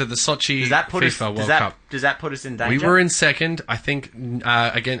 coming up to the Sochi Does that put us? FIFA World Does Cup. that put us in danger? We were in second. I think,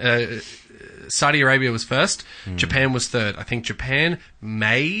 again, Saudi Arabia was first. Japan was third. I think Japan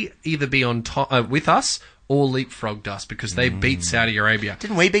may either be on top with us or leapfrogged us because they beat Saudi Arabia.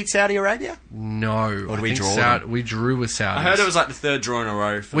 Didn't we beat Saudi Arabia? No. Or did I we think draw them? We drew with Saudi. I heard it was like the third draw in a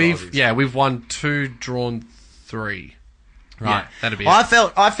row. For the Aussies. We've won 2, drawn 3. Right, Yeah, that'd be I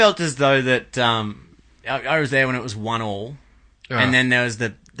it. I felt as though that I was there when it was 1-1, and then there was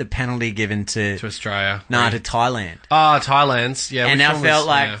the penalty given to Australia. to Thailand, Thailand's. Yeah. and which I one felt was-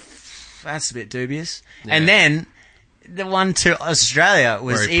 like yeah. that's a bit dubious. And then the one to Australia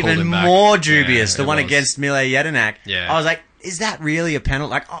was Where he pulled even him back. more dubious. Yeah, the it one was. against Mile Jedinak. Yeah. I was like, is that really a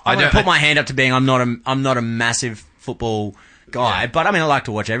penalty? Like, I don't- put my hand up to being I'm not a massive football guy, Yeah. but I mean I like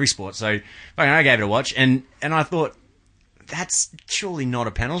to watch every sport, so I gave it a watch, and I thought, that's surely not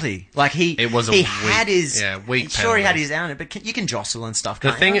a penalty. Like It was a he weak- had his weak Sure, he had penalty. his own, but you can jostle and stuff.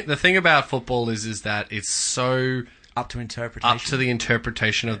 The can't you? thing about football is that it's so up to interpretation. up to the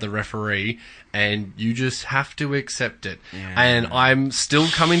interpretation of the referee, and you just have to accept it. Yeah. And I'm still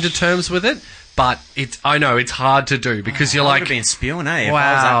coming to terms with it, but I know it's hard to do because you're I would like, have been spewing, eh? If I was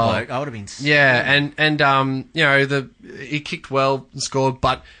Wow. that bloke, I would have been. yeah, and you know, he kicked well and scored,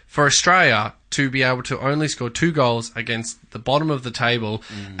 but for Australia to be able to only score 2 goals against the bottom of the table,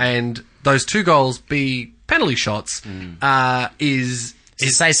 and those 2 goals be penalty shots, is.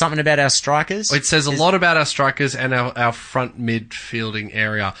 Does it say something about our strikers? It says a lot about our strikers and our front midfielding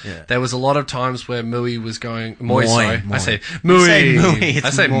area. Yeah. There was a lot of times where Mui was going... Moy, sorry. Moy. I say You say Mui. Mui, it's I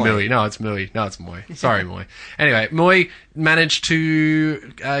say Moy. Mui. No, it's Mui. No, it's Moy. Sorry, Moy. Anyway, Moy managed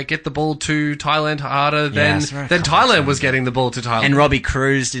to get the ball to Thailand harder Yeah, I than saw a couple Thailand of was times, getting the ball to Thailand. and Robbie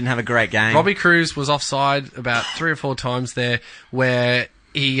Cruz didn't have a great game. Robbie Cruz was offside about 3 or 4 times there where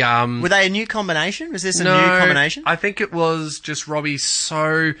he... Were they a new combination? Was this a No, new combination? I think it was just Robbie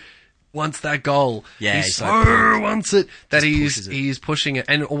so wants that goal. Yeah, he he's so so pumped. wants it that Just pushes it. he's pushing it.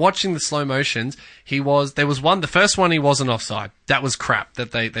 And watching the slow motions, there was the first one he wasn't offside. That was crap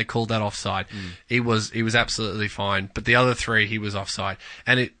that they called that offside. He was absolutely fine. But the other 3 he was offside.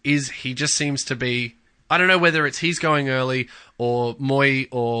 And he just seems to be, I don't know whether it's he's going early or Moy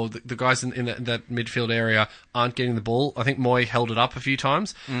or the guys in that midfield area aren't getting the ball. I think Moy held it up a few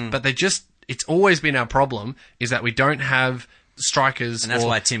times, but it's always been our problem is that we don't have strikers. And that's or-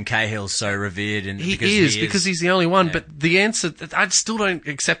 why Tim Cahill's so revered. And he because because he's the only one. But the answer, I still don't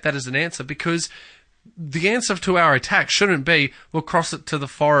accept that as an answer because the answer to our attack shouldn't be we'll cross it to the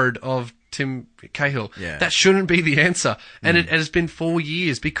forehead of Tim Cahill. Yeah. That shouldn't be the answer. And it has been 4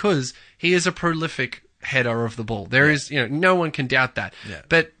 years because he is a prolific header of the ball. There is, no one can doubt that. Yeah.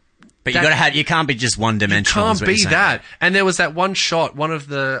 But But you can't be just one dimensional. can't be that. And there was that one shot, I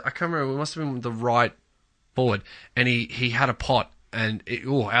can't remember, it must have been the right forward, and he had a pot, and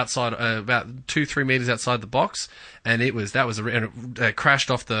outside, about 2-3 meters outside the box, and it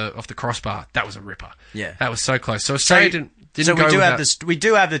crashed off the crossbar. That was a ripper. Yeah. That was so close. So Australia Didn't So we go do with have that. this. We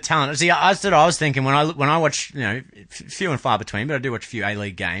do have the talent. See, that's what I was thinking when I watch, few and far between, but I do watch a few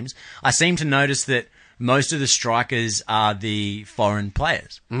A-League games. I seem to notice that most of the strikers are the foreign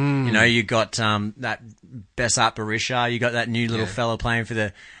players. You got that Besart Berisha. You got that new little fellow playing for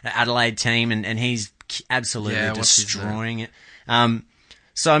the Adelaide team, and he's absolutely what's his name? destroying it.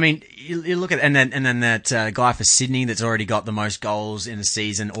 So I mean, you look at and then that guy for Sydney that's already got the most goals in a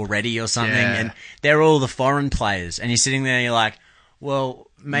season already or something, Yeah. and they're all the foreign players, and you're sitting there and you're like, well,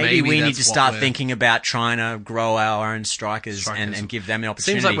 maybe we need that's to what start we're- thinking about trying to grow our own strikers. And give them an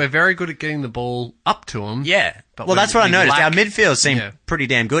opportunity. Seems like we're very good at getting the ball up to them. Yeah. But Well, that's what I we noticed. lack- Our midfield seemed Yeah. pretty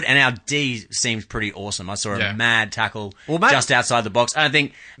damn good, and our D seems pretty awesome. I saw a Yeah. mad tackle Matt- just outside the box. I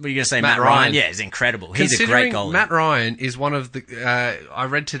think, what are you going to say, Matt Matt Ryan? Ryan. Yeah, he's incredible. He's a Considering great goalie. Matt Ryan is one of the. I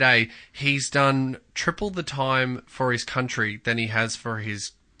read today he's done triple the time for his country than he has for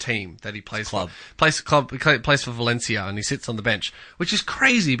his team that he plays club. for. Plays for Valencia, and he sits on the bench, which is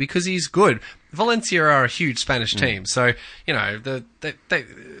crazy because he's good. Valencia are a huge Spanish team, so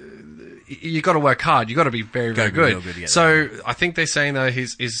you got to work hard. You got to be very, very Gotta be good. real good to get So I think they're saying though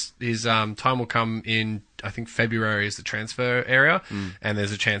his time will come in. I think February is the transfer area, and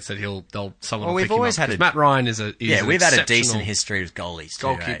there's a chance that someone. Well, will we've pick him always up, had 'cause a- Matt Ryan is an we've had a decent exceptional- history with goalies too.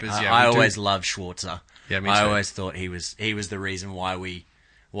 Goalkeepers, eh? yeah, I we do. always loved Schwarzer. Yeah, me I too. always thought he was the reason why we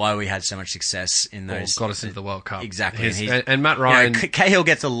had so much success in those. got us into the World Cup. Exactly. And Matt Ryan, Cahill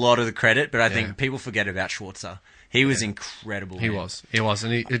gets a lot of the credit, but I think people forget about Schwarzer. He was incredible. he man. was,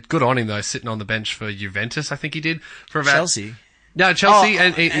 and good on him though, sitting on the bench for Juventus. I think he did for about Chelsea. No, Chelsea, Oh,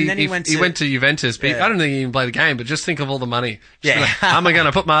 and then he went to- Juventus. But Yeah. I don't think he even played the game. But just think of all the money. Just Yeah. like, I'm going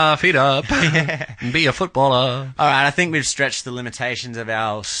to put my feet up and be a footballer. All right, I think we've stretched the limitations of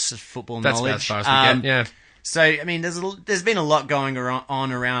our football That's about knowledge. as far as we get. Yeah. So, I mean, there's been a lot going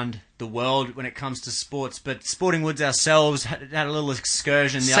on around the world when it comes to sports, but Sporting Woods ourselves had a little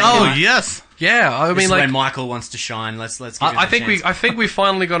excursion the other Oh, night. yes. Yeah, I This mean, is like, when Michael wants to shine. Let's give him I a think chance. I think we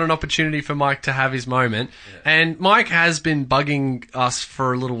finally got an opportunity for Mike to have his moment, and Mike has been bugging us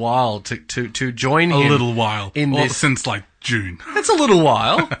for a little while to join A him. little while. in Well, this. since like June. That's a little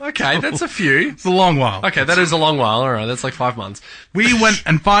while. Okay, that's a few. It's a long while. Okay, that is a long while. All right, that's like 5 months. We went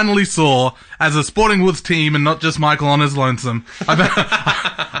and finally saw, as a Sporting Woods team and not just Michael on his lonesome,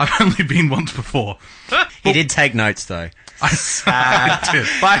 I've only been once before. He did take notes, though. I did.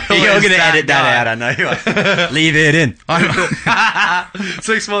 Michael You're is going to edit guy. that out, I know you are. Leave it in.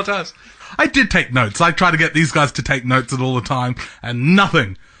 6 more times. I did take notes. I try to get these guys to take notes at all the time, and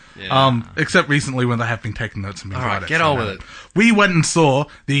nothing. Except recently when they have been taking notes and been All right, right get on with it. We went and saw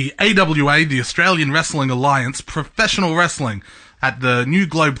the AWA, the Australian Wrestling Alliance, professional wrestling at the New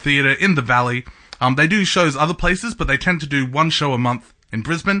Globe Theatre in the Valley. They do shows other places, but they tend to do one show a month in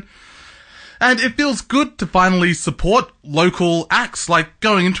Brisbane. And it feels good to finally support local acts. Like,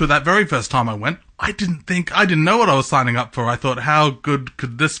 going into it that very first time I went, I didn't know what I was signing up for. I thought, how good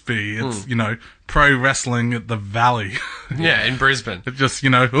could this be? It's, pro wrestling at the Valley. Yeah, in Brisbane. It just,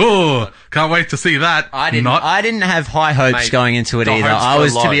 can't wait to see that. I didn't have high hopes Mate, going into it the either. hopes I were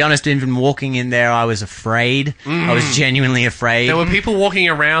was, to low. be honest, even walking in there, I was afraid. I was genuinely afraid. There were people walking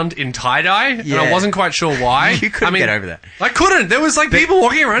around in tie-dye, and I Yeah. wasn't quite sure why. You couldn't get over that. I couldn't. There was like people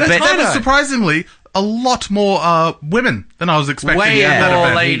walking around in but- There was tie-dye. surprisingly a lot more women than I was expecting. Way at that more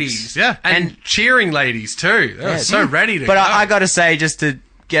event. ladies. Yeah. And cheering ladies, too. They were so ready to But go. I got to say, just to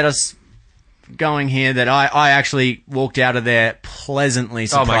get us going here, that I actually walked out of there pleasantly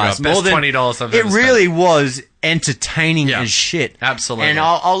Oh my God, surprised. best $20 I've ever It really was entertaining Yeah, as shit. absolutely. And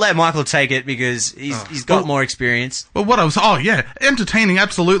I'll let Michael take it because he's got more experience. Well, entertaining,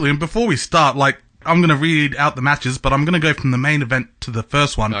 absolutely. And before we start, I'm going to read out the matches, but I'm going to go from the main event to the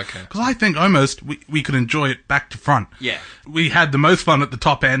first one. Okay. Because I think almost we could enjoy it back to front. Yeah. We had the most fun at the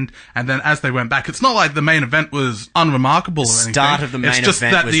top end, and then as they went back, it's not like the main event was unremarkable or anything. Start of the main It's just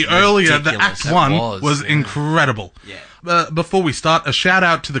event that was the earlier, the ridiculous. Act It 1 was, was yeah. incredible. Yeah. Before we start, a shout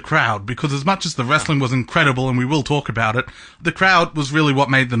out to the crowd, because as much as the wrestling was incredible, and we will talk about it, the crowd was really what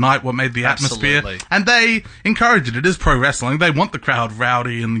made the night, what made the atmosphere. Absolutely. And they encourage it. It is pro wrestling. They want the crowd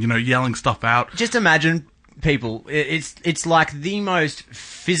rowdy and, yelling stuff out. Just imagine, people, it's like the most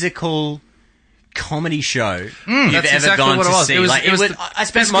physical comedy show you've That's ever exactly gone what it to was. see. It was- Like, it was the I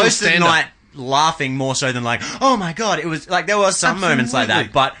spent physical most of the stand-up. night laughing more so than like, oh my god, it was like there were some moments like that,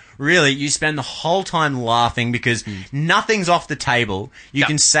 Absolutely. but really you spend the whole time laughing because nothing's off the table. You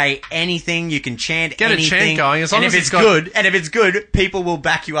can say anything, you can chant Get a anything, chant going, as long and as if it's it's got- good, and if it's good, people will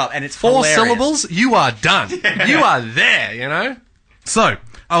back you up, and it's 4 hilarious. syllables, you are done. You are there, So,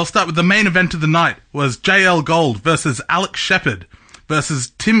 I'll start with the main event of the night was JL Gold versus Alex Shepard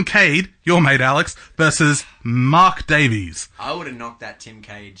versus Tim Cade, your mate Alex, versus Mark Davies. I would have knocked that Tim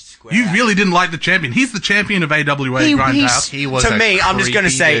Cage square. You out. really didn't like the champion. He's the champion of AWA Grindhouse. he was to a me, I'm just going to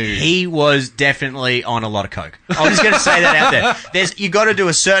creepy say dude. he was definitely on a lot of coke. I'm just going to say that out there. You got to do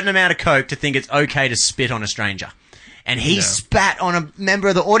a certain amount of coke to think it's okay to spit on a stranger, and he spat on a member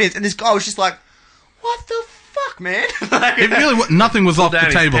of the audience, and this guy was just like, "What the fuck, man?" Like, It really nothing was off the down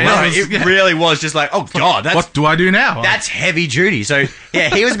his table. pants. no, That was- it yeah. really was just like, "Oh God, that's What do I do now? that's heavy duty." So yeah,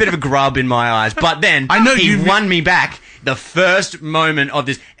 he was a bit of a grub in my eyes, but then I know he you- won me back the first moment of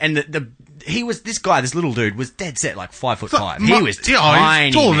this, and this little dude was dead set like 5'5". He was tiny.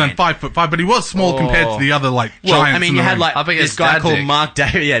 he's taller man. than 5'5", but he was small compared to the other like Well, giants. I mean, in you the had ring. like Up this against guy Dad called Dick.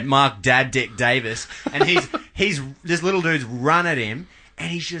 Mark Mark Dad Dick Davis, and he's this little dude's run at him,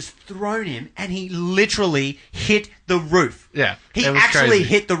 and he's just thrown him, and he literally hit the roof. Yeah, he it was actually crazy.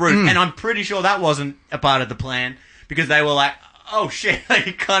 hit the roof, and I'm pretty sure that wasn't a part of the plan because they were like, "Oh shit!" Like,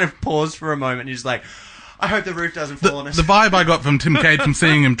 he kind of paused for a moment, and he's like, "I hope the roof doesn't fall on us." The vibe I got from Tim Cade from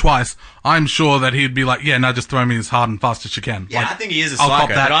seeing him twice, I'm sure that he'd be like, yeah, no, just throw me as hard and fast as you can. yeah, Like, I think he is a I'll cop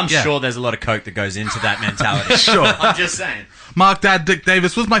psycho, that, but I'm yeah. sure there's a lot of coke that goes into that mentality. Sure. I'm just saying. Mark Dad Dick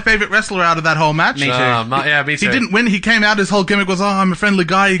Davis was my favourite wrestler out of that whole match. Me too. Yeah, me too. He didn't win. He came out. His whole gimmick was, "Oh, I'm a friendly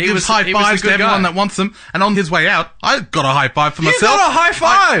guy." He gives was- high he was a fives to good everyone guy. that wants them. And on his way out, I got a high five for myself. got a high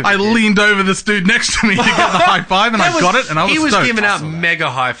five! I leaned over this dude next to me to get the high five, and I got it. And I was He was stoked. giving out mega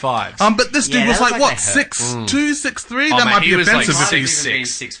high fives. But this dude Yeah, was that like was what, like they hurt. 6'2", 6'3"? Oh, That mate, might he be was offensive like if he's. 6'6". He was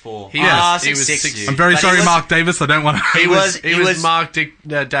 6'6". I'm very But sorry, he was- Mark Davis. I don't want to. He was Mark Dick,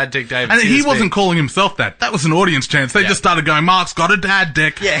 Dad Dick Davis. And he was wasn't big. calling himself that. That was an audience chance. They just started going, "Mark's got a dad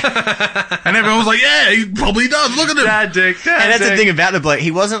dick." Yeah. And everyone was like, "Yeah, he probably does. Look at him." Dad Dick. Dad And that's the Dick. thing about the bloke.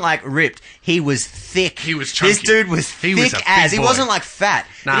 He wasn't like ripped. He was thick. He was This chunky. dude was He thick was a big as. He boy. wasn't like fat.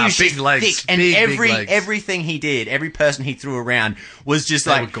 But Nah, he was big just legs. thick. And Big everything legs. he did, every person he threw around was just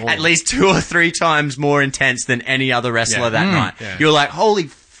They like were gone. at least 2 or 3 times more intense than any other wrestler Yeah. that night. Yeah. You're like, holy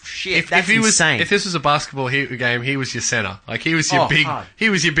shit, that's he was, insane. if this was a basketball game, he was your center. Like he was your hard. he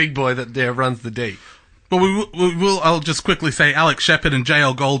was your big boy that runs the D. But we will. I'll just quickly say, Alex Shepard and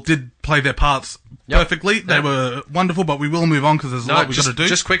JL Gold did play their parts perfectly. They were wonderful, but we will move on because there's a lot we got to do.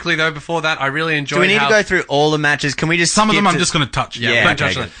 Just quickly though, before that, I really enjoyed. Do we need how to go through all the matches? Can we just Some of skip them I'm to- just going to touch. Yeah, Don't okay,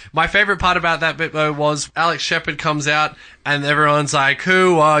 touch on good. it. My favorite part about that bit though was Alex Shepard comes out and everyone's like,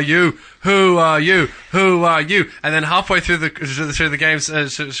 "Who are you? Who are you? Who are you?" And then halfway through the games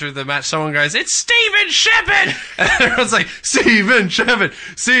through the match, someone goes, "It's Steven Shepard!" And everyone's like, "Steven Shepard,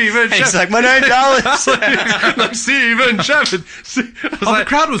 Steven Shepard." He's like, "My name's Alex." like Steven Shepard. The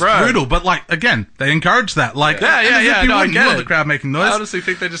crowd was brutal, but like again, they encouraged that. Like, Yeah, and as if you no, I wouldn't get want it. the crowd making I noise. honestly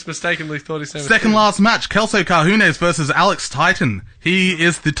think they just mistakenly thought his name was Second Steven. last match, Kelso Carhunes versus Alex Titan. He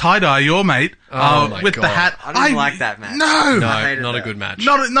is the tie-dye, your mate, Oh my with the God. hat. I didn't like that match. No, No, hated not a that. good match.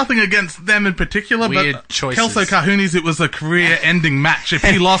 nothing against them in particular, Weird but choices. Kelso Carhunes, it was a career-ending match. If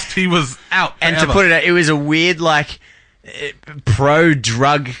he lost, he was out. And to forever. put it, it was a weird like pro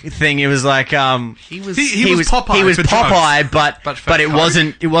drug thing. It was like he was Popeye. He was for Popeye, drugs. But for but it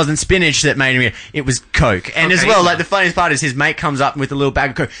Coke. wasn't spinach that made him. It was Coke. And as Okay. well, like the funniest part is his mate comes up with a little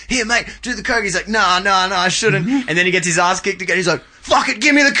bag of Coke. "Here, mate, do the Coke." He's like, "No, I shouldn't." And then he gets his ass kicked again. He's like, "Fuck it,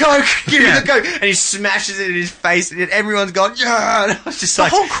 give me the Coke, give me the Coke," and he smashes it in his face, and everyone's gone, "Yeah!" And I was just The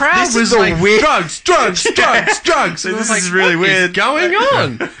like, whole crowd this was is a like, weird drugs. So And I this was like, is really what is weird. going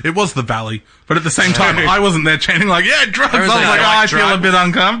on? It was the Valley, but at the same time, I wasn't there chanting like, "Yeah, drugs." I was Everyone's like, like, "Oh, I like feel a drugs." bit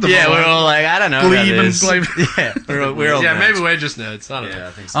uncomfortable." Yeah, we're all like, I don't know. Believe about and this. believe. Yeah, we're all Yeah, nerds. maybe we're just nerds. I don't know.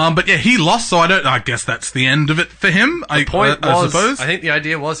 I think so. But yeah, he lost, so I guess that's the end of it for him. I suppose. I think the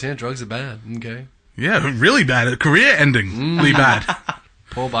idea was, drugs are bad. Okay. Yeah, really bad. Career-endingly bad.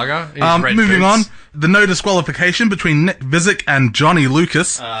 Poor bugger. His red Moving boots. on, the no disqualification between Nick Vizic and Johnny Lucas.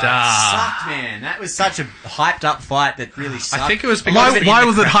 Sucked, man. That was such a hyped up fight that really sucked. I think it was because Why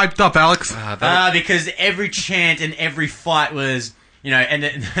was it hyped up, Alex? Because every chant and every fight was, and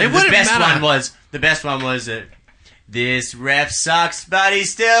the wouldn't best matter. one was that this ref sucks, but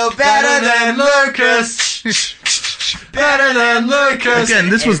he's still better than Lucas. better than Lucas. Again,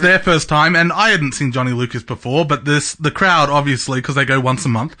 this was their first time, and I hadn't seen Johnny Lucas before, but the crowd, obviously, because they go once a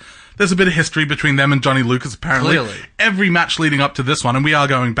month, there's a bit of history between them and Johnny Lucas, apparently. Clearly. Every match leading up to this one, and we are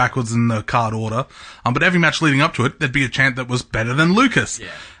going backwards in the card order, but every match leading up to it, there'd be a chant that was better than Lucas. Yeah.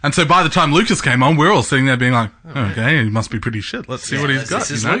 And so by the time Lucas came on, we're all sitting there being like, okay, he must be pretty shit. Let's see what he's got.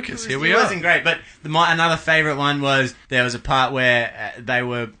 This is you know? Lucas. Here we It are. wasn't great, but another favourite one was there was a part where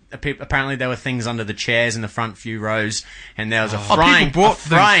apparently there were things under the chairs in the front few rows, and there was a frying people brought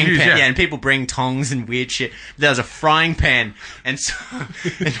pan. things, yeah. Yeah, and people bring tongs and weird shit. There was a frying pan, and so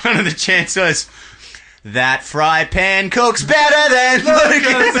and one of the chants was, that fry pan cooks better than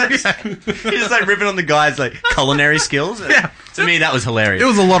Lucas. He's just like ripping on the guy's like culinary skills. Yeah. To me, that was hilarious. It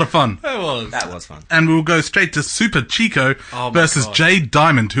was a lot of fun. That was fun. And we'll go straight to Super Chico my versus God. Jade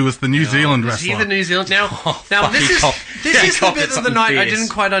Diamond, who was the New Zealand Is he wrestler. the New Zealand? Now fuck, this he is copped- this he is the copped bit at of the something night I fierce. didn't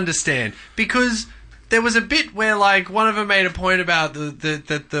quite understand, because there was a bit where like one of them made a point about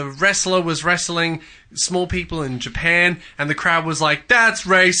the wrestler was wrestling small people in Japan, and the crowd was like, "That's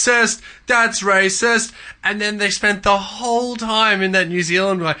racist, that's racist," and then they spent the whole time in that New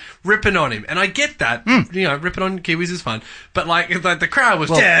Zealand like ripping on him, and I get that, you know, ripping on Kiwis is fun, but like the crowd was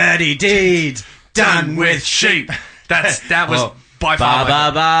Dirty deeds done with sheep. That was by far. Ba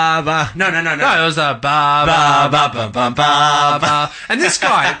ba ba ba. No. No, it was a ba ba ba ba ba ba ba. And this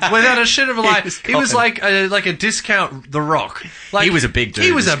guy, without a shit of a lie, he was like a discount The Rock. Like, He was a big dude,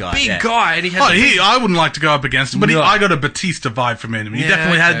 He was this a guy, big yeah. guy, and he had. Oh, the big- I wouldn't like to go up against him, but No. I got a Batista vibe from him. He Yeah,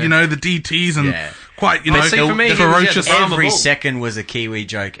 definitely had, okay. you know, the DTs and Yeah. quite, you I know, see, for me, he was, ferocious. yeah, the Every Bull. second was a Kiwi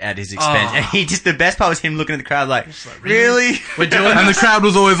joke at his expense. Oh. And he just, the best part was him looking at the crowd like, really? We're doing And the crowd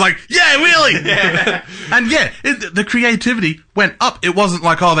was always like, yeah, really? And yeah, the creativity went up. It wasn't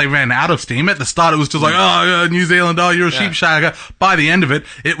like, oh, they ran out of steam. At the start, it was just like, oh, New Zealand, oh, you're a sheep shagger. By the end of it,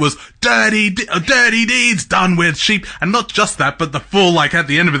 it was dirty deeds done with sheep. And not just that, but the full, like, at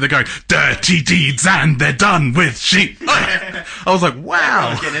the end of it, they're going, dirty deeds and they're done with sheep. I was like,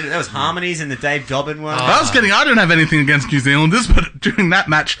 wow. There was harmonies in the Dave Dobbin one. I don't have anything against New Zealanders, but during that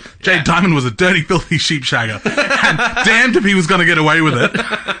match, Jade Diamond was a dirty, filthy sheep shagger. And damned if he was going to get away with it.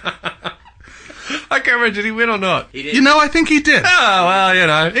 I can't remember, did he win or not? He did. You know, I think he did. Oh, well, you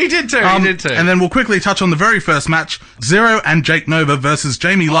know, he did too. He did too. And then we'll quickly touch on the very first match, Zero and Jake Nova versus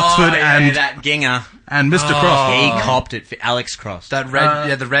Jamie Luxford that Ginger. and Mr. Cross. He copped it for Alex Cross. that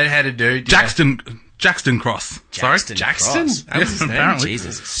red, the red-headed dude. Yeah. Jackson Cross. Jackson Jackson? Cross. That was his name? apparently.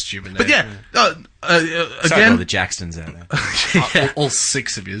 Jesus, stupid name. But yeah, Sorry to all again, the Jackstons out there. all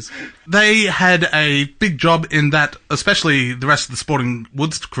six of yous. they had a big job in that, especially the rest of the Sporting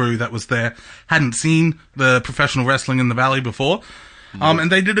Woods crew that was there hadn't seen the professional wrestling in the Valley before.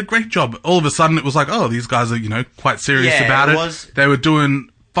 And they did a great job. All of a sudden, it was like, oh, these guys are, you know, quite serious Yeah, about it it. was- They were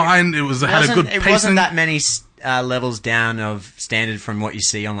doing fine. It had a good It pacing. wasn't that many levels down of standard from what you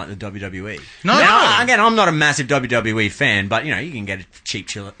see on like the WWE. No. Now, again, I'm not a massive WWE fan, but you know you can get a cheap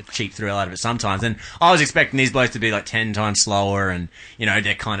thrill out of it sometimes. And I was expecting these blokes to be like 10 times slower, and you know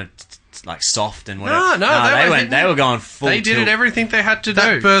they're kind of like soft and whatever. No, they were going full. They did tilt. everything they had to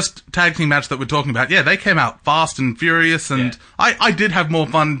That do. first tag team match that we're talking about, yeah, they came out fast and furious, and I did have more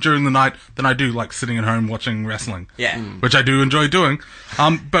fun during the night than I do like sitting at home watching wrestling. Yeah. Which I do enjoy doing.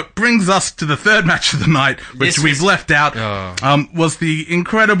 But brings us to the third match of the night, which This we've was- left out, was the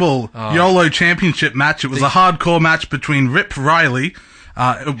incredible YOLO Championship match. It was a hardcore match between Rip Riley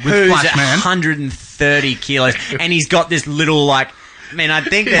with Who's Flashman. 130 kilos, and he's got this little like. I mean, I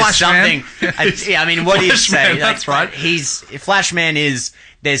think there's Flashman. something. I mean, what do you say? Flashman, that's right. Flashman is.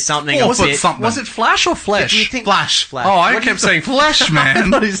 There's something. Four a foot bit- something. Was it Flash or Flesh? Do you think Flash. Flash? Oh, I What kept is the saying Flash, man? I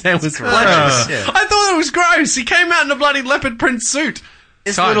thought his name was Flash. I thought it was gross. He came out in a bloody leopard print suit.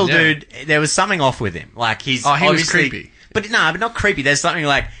 This Fine, little yeah. dude, there was something off with him. Like he's Oh, he was obviously- creepy. but not creepy. There's something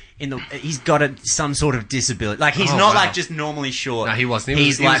like he's got some sort of disability. Like he's Oh, not wow. like just normally short. No, he wasn't. He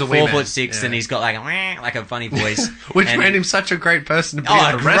He's was like a wee man. 4'6" Yeah. and he's got like a funny voice, Which and, made him such a great person to be oh,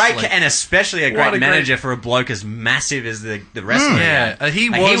 on a a great wrestling. and especially a What great a great- manager for a bloke as massive as the wrestler. Yeah, guy. he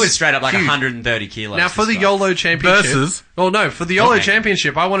Like, was straight up like huge. 130 kilos. Now, for this the guy. YOLO Championship... Versus- Well, no, for the YOLO Okay.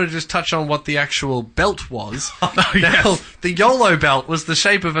 Championship, I want to just touch on what the actual belt was. yes. Now, the YOLO belt was the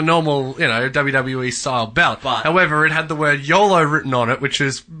shape of a normal, you know, WWE-style belt. But- However, it had the word YOLO written on it, which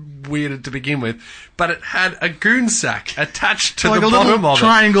is weird to begin with, but it had a goon sack attached to Like the a bottom little of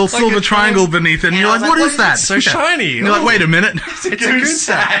triangle, it. silver Like a triangle beneath it, and And you're I like, was what like, is that? it's so shiny. And you're like, wait a minute. It's a goon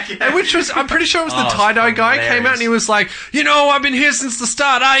sack. And which was, I'm pretty sure it was the Oh, tie-dye guy hilarious. came out and he was like, you know, I've been here since the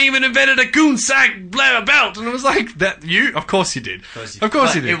start. I even invented a goon sack belt. And it was like, that you? Of course you did. Of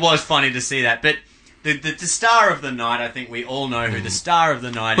course you did. It was funny to see that, but the star of the night, I think we all know who the star of the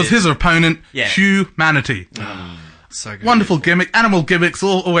night Was is. his opponent Yeah. Humanity. So good. Wonderful gimmick. Animal gimmicks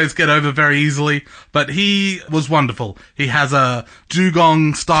always get over very easily, but he was wonderful. He has a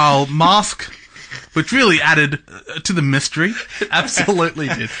dugong style mask, which really added to the mystery. Absolutely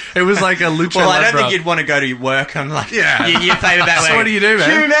did. It was like a lucha Well, I don't Libre. think you'd want to go to work on like Yeah. your favourite back. So what do you do, man?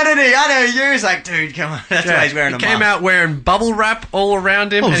 Humanity, I know you. It's like, dude, come on. That's why he's wearing he a came mask. out wearing bubble wrap all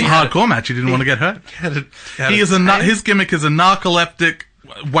around him. Well, it was and a he had hardcore match. He didn't want to get hurt. had He is his gimmick is a narcoleptic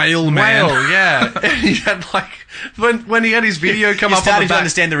Whale man. Whale, yeah. And he had like when he had his video come You're up on starting the to back,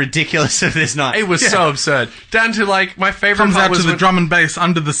 understand the ridiculous of this night. it was so absurd. Down to like my favorite Comes part out was to the when- drum and bass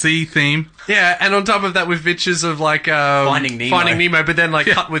Under the Sea theme. yeah, and on top of that with pictures of like Finding Nemo. but then like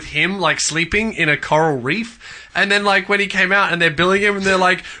cut with him like sleeping in a coral reef. And then, like, when he came out and they're billing him and they're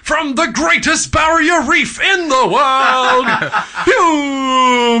like, from the greatest barrier reef in the world,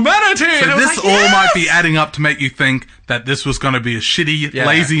 humanity! So And I was this like, all yes! might be adding up to make you think that this was going to be a shitty, Yeah.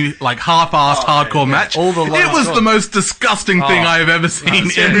 lazy, like half-assed hardcore match. All the it lines was gone. the most disgusting thing I have ever seen in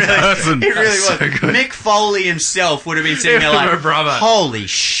person. It really was. so good. Mick Foley himself would have been sitting there My like, brother. holy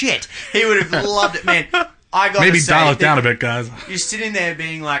shit. He would have loved it, man. I got Maybe to say, dial it down a bit, guys. You're sitting there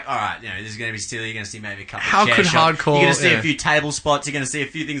being like, all right, this is going to be still. You're going to see maybe a couple How of chair could shots. hardcore- You're going to see yeah. a few table spots. You're going to see a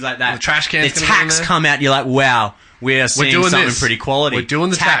few things like that. The trash can's The gonna be in tacks there. come out. You're like, wow, we are seeing doing something this. pretty quality. We're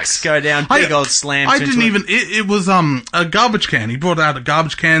doing the tacks. go down. Big old slam. I didn't even. It was a garbage can. He brought out a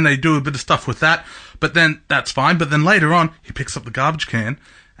garbage can. They do a bit of stuff with that, but then that's fine. But then later on, he picks up the garbage can,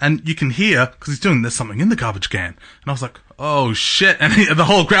 and you can hear because he's doing there's something in the garbage can, and I was like, oh shit! And the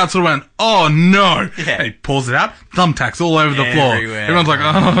whole crowd sort of went, oh no! Yeah. And he pulls it out, thumbtacks all over the floor. Everywhere. Everyone's like,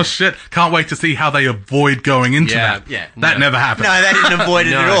 oh shit! Can't wait to see how they avoid going into Yeah, that. yeah. That never happened. No, they didn't avoid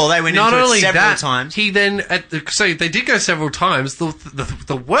it at all. They went Not into only it several that, times. he then so they did go several times.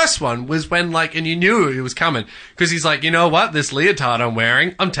 The worst one was when like, and you knew it was coming because he's like, you know what, this leotard I'm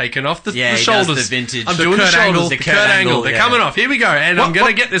wearing, I'm taking off the, Yeah, the he does shoulders. the vintage- I'm the doing the Kurt shoulders, Angle. the The Kurt Kurt Angle. Angle, They're yeah. coming off. Here we go, and I'm gonna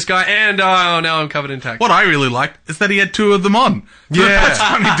what- get this guy, and now I'm covered in tack. What I really liked is that he had two of them on. So Yeah. by the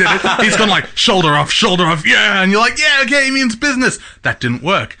time he did it, he's gone like, shoulder off, yeah, and you're like, yeah, okay, he means business. That didn't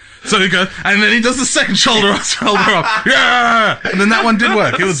work. So he goes, and then he does the second shoulder off, yeah! And then that one did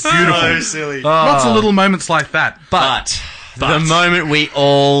work. It was beautiful. So silly. Lots of little moments like that. But the moment we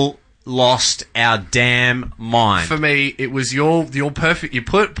all lost our damn mind. For me, it was your perfect. You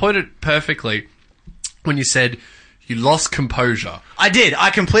put it perfectly when you said you lost composure. I did. I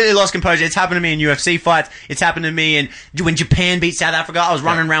completely lost composure. It's happened to me in UFC fights. It's happened to me when Japan beat South Africa. I was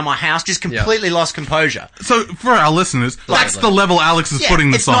running around my house, just completely lost composure. So for our listeners, that's the level Alex is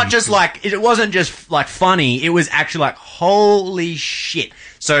putting this it's on. not just like it wasn't just like funny. It was actually like holy shit.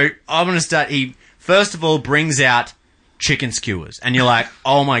 So I'm gonna start. He first of all brings out chicken skewers, and you're like,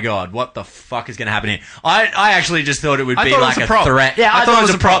 oh my god, what the fuck is gonna happen here? I actually just thought it would I be thought it like was a a prop. threat. Yeah, I thought it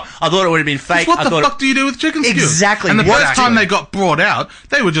was a prop. I thought it would have been fake. What I the thought fuck do you do with chicken skewers? Exactly. And the What first time actually? they got brought out,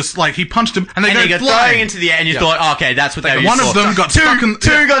 they were just like, he punched him, and they and go they got flying. throwing into the air, and you thought, oh, okay, that's what they were one used of for. them got two, stuck in-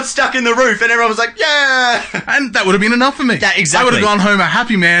 two got stuck in the roof, and everyone was like, yeah. And that would have been enough for me. Yeah, exactly. I would have gone home a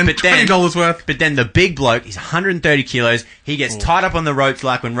happy man, But then- $20 worth. But then the big bloke, he's 130 kilos. He gets tied up on the ropes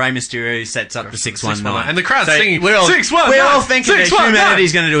like when Rey Mysterio sets up the 619. And the crowd's singing, We're all, 619, we're all thinking that 619.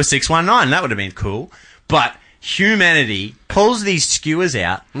 humanity's going to do a 619. That would have been cool. But humanity pulls these skewers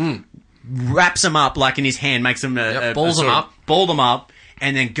out, wraps them up like in his hand, makes them balls them up. ball them up,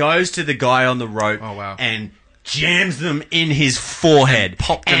 and then goes to the guy on the rope Oh, wow. and jams them in his forehead And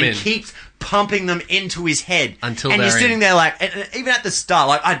popped them in. keeps pumping them into his head Until and you're they're sitting in. there like, and even at the start,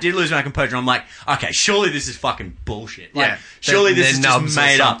 like I did lose my composure. I'm like, okay, surely this is fucking bullshit. Like, Yeah. surely They're this is nubs just or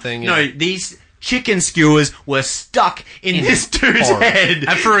made up. something, No, yeah. these chicken skewers were stuck in this dude's Horrible. head.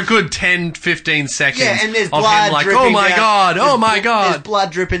 And for a good 10, 15 seconds Yeah, and there's of blood him like, dripping oh my down. god, oh my There's god.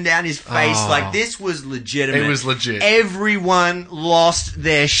 blood dripping down his face. Oh. Like, this was legitimate. It was legit. Everyone lost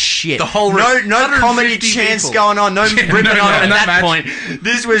their shit. The whole no ring- comedy 150 chants people. going on. No ripping no, on no, at in that that point.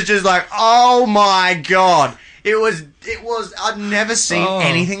 This was just like, oh my god. It was, I'd never seen Oh.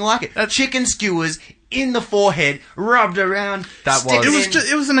 anything like it. Chicken skewers in the forehead, rubbed around. That stick was- It was in. just,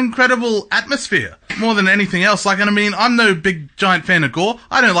 it was an incredible atmosphere more than anything else. Like, and I mean, I'm no big giant fan of gore.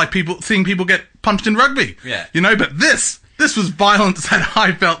 I don't like seeing people get punched in rugby. Yeah. You know, but this was violence that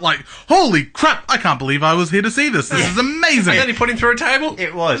I felt like, holy crap, I can't believe I was here to see this. This is amazing. And then he put him through a table.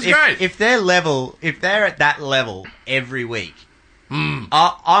 It was. great. If they're at that level every week,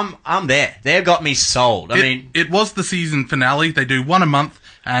 I'm there. They've got me sold. I mean, it was the season finale. They do one a month,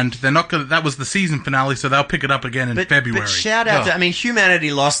 and they're not gonna. That was the season finale, so they'll pick it up again in February. But shout out to, I mean,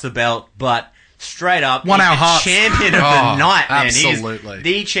 humanity lost the belt, but straight up, Won he's our the hearts. champion of Oh, the night, man. absolutely. He is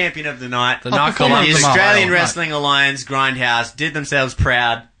the champion of the night. The The night performance Alliance. of the month. Australian Right. Wrestling Alliance Grindhouse did themselves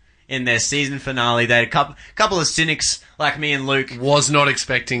proud in their season finale. They had a couple of cynics like me and Luke. Was not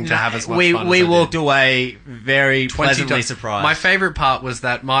expecting to have as much we fun as we I walked did. away very 20 pleasantly times. surprised. My favourite part was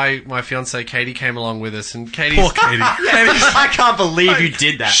that my fiancée Katie came along with us, and Katie's... Poor Katie. I can't believe you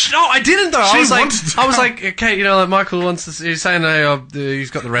did that. No, I didn't though. She I was wanted to like, come. okay, you know, like Michael wants to. He's saying he's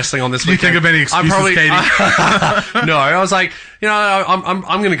got the wrestling on this Do you weekend. think of any excuses, Katie? No, I was like, you know,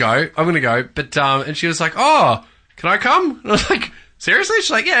 I'm gonna go. I'm gonna go. But and she was like, oh, can I come? And I was like, Seriously? She's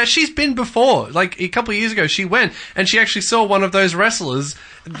like, yeah, she's been before. Like, a couple of years ago, she went, and she actually saw one of those wrestlers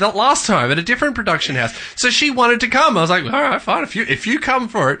the last time at a different production house. So she wanted to come. I was like, all right, fine, if you come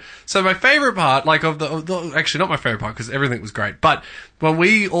for it. So my favorite part, like, actually not my favorite part, because everything was great, but when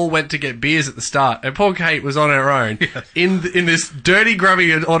we all went to get beers at the start, and poor Kate was on her own, in this dirty,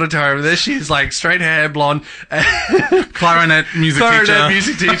 grubby auditorium, there she is, like, straight hair, blonde, Clarinet music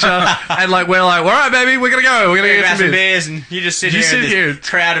teacher. And, like, we're like, all right, baby, we're gonna go. We're gonna get some beers. And you just sit here in this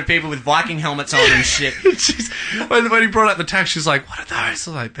crowd of people with Viking helmets on and shit. When he brought out the tax, she's like, what are those?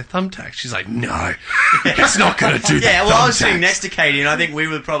 I'm like, they're thumbtacks. She's like, no, it's not going to do that. Yeah, well, I was sitting next to Katie, and I think we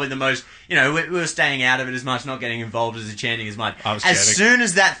were probably the most, we were staying out of it as much, not getting involved as the chanting as much. As soon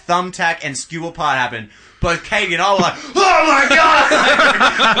as that thumbtack and skewer part happened, both Katie and I were like, oh my god!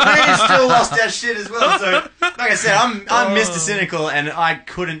 We still lost our shit as well. So, like I said, I'm Mr. Cynical, and I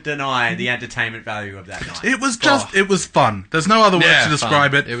couldn't deny the entertainment value of that night. It was it was fun. There's no other word to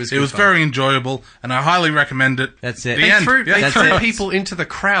describe it. It was very enjoyable, and I highly recommend it. That's it. They threw people into the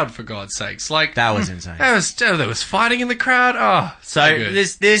crowd, for God's sakes. Like, that was insane. There was fighting in the crowd. Oh, so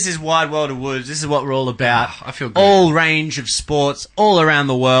this is Wide World of Woods. This is what we're all about. Oh, I feel good. All range of sports, all around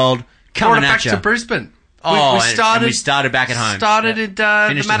the world, coming at you. Back to Brisbane. We started back at home. Started at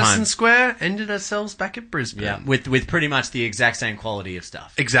the Madison Square, ended ourselves back at Brisbane. Yeah, with pretty much the exact same quality of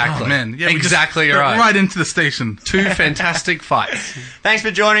stuff. Exactly. Oh, man. Yeah, exactly right. Right into the station. 2 fantastic fights. Thanks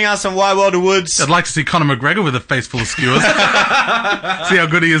for joining us on Wide World of Woods. I'd like to see Conor McGregor with a face full of skewers. See how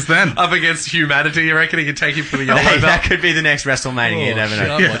good he is then. Up against humanity, you reckon he can take him for the YOLO belt? That could be the next WrestleMania, you never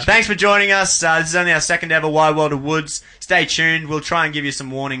know. Yeah. Thanks for joining us. This is only our second ever Wide World of Woods. Stay tuned. We'll try and give you some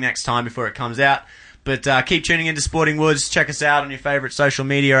warning next time before it comes out. But keep tuning into Sporting Woods. Check us out on your favourite social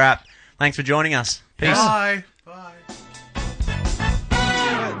media app. Thanks for joining us. Peace. Bye. Bye.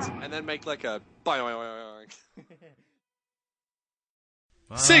 And then make like a...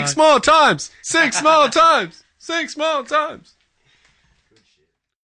 6 more times! 6 more times! 6 more times!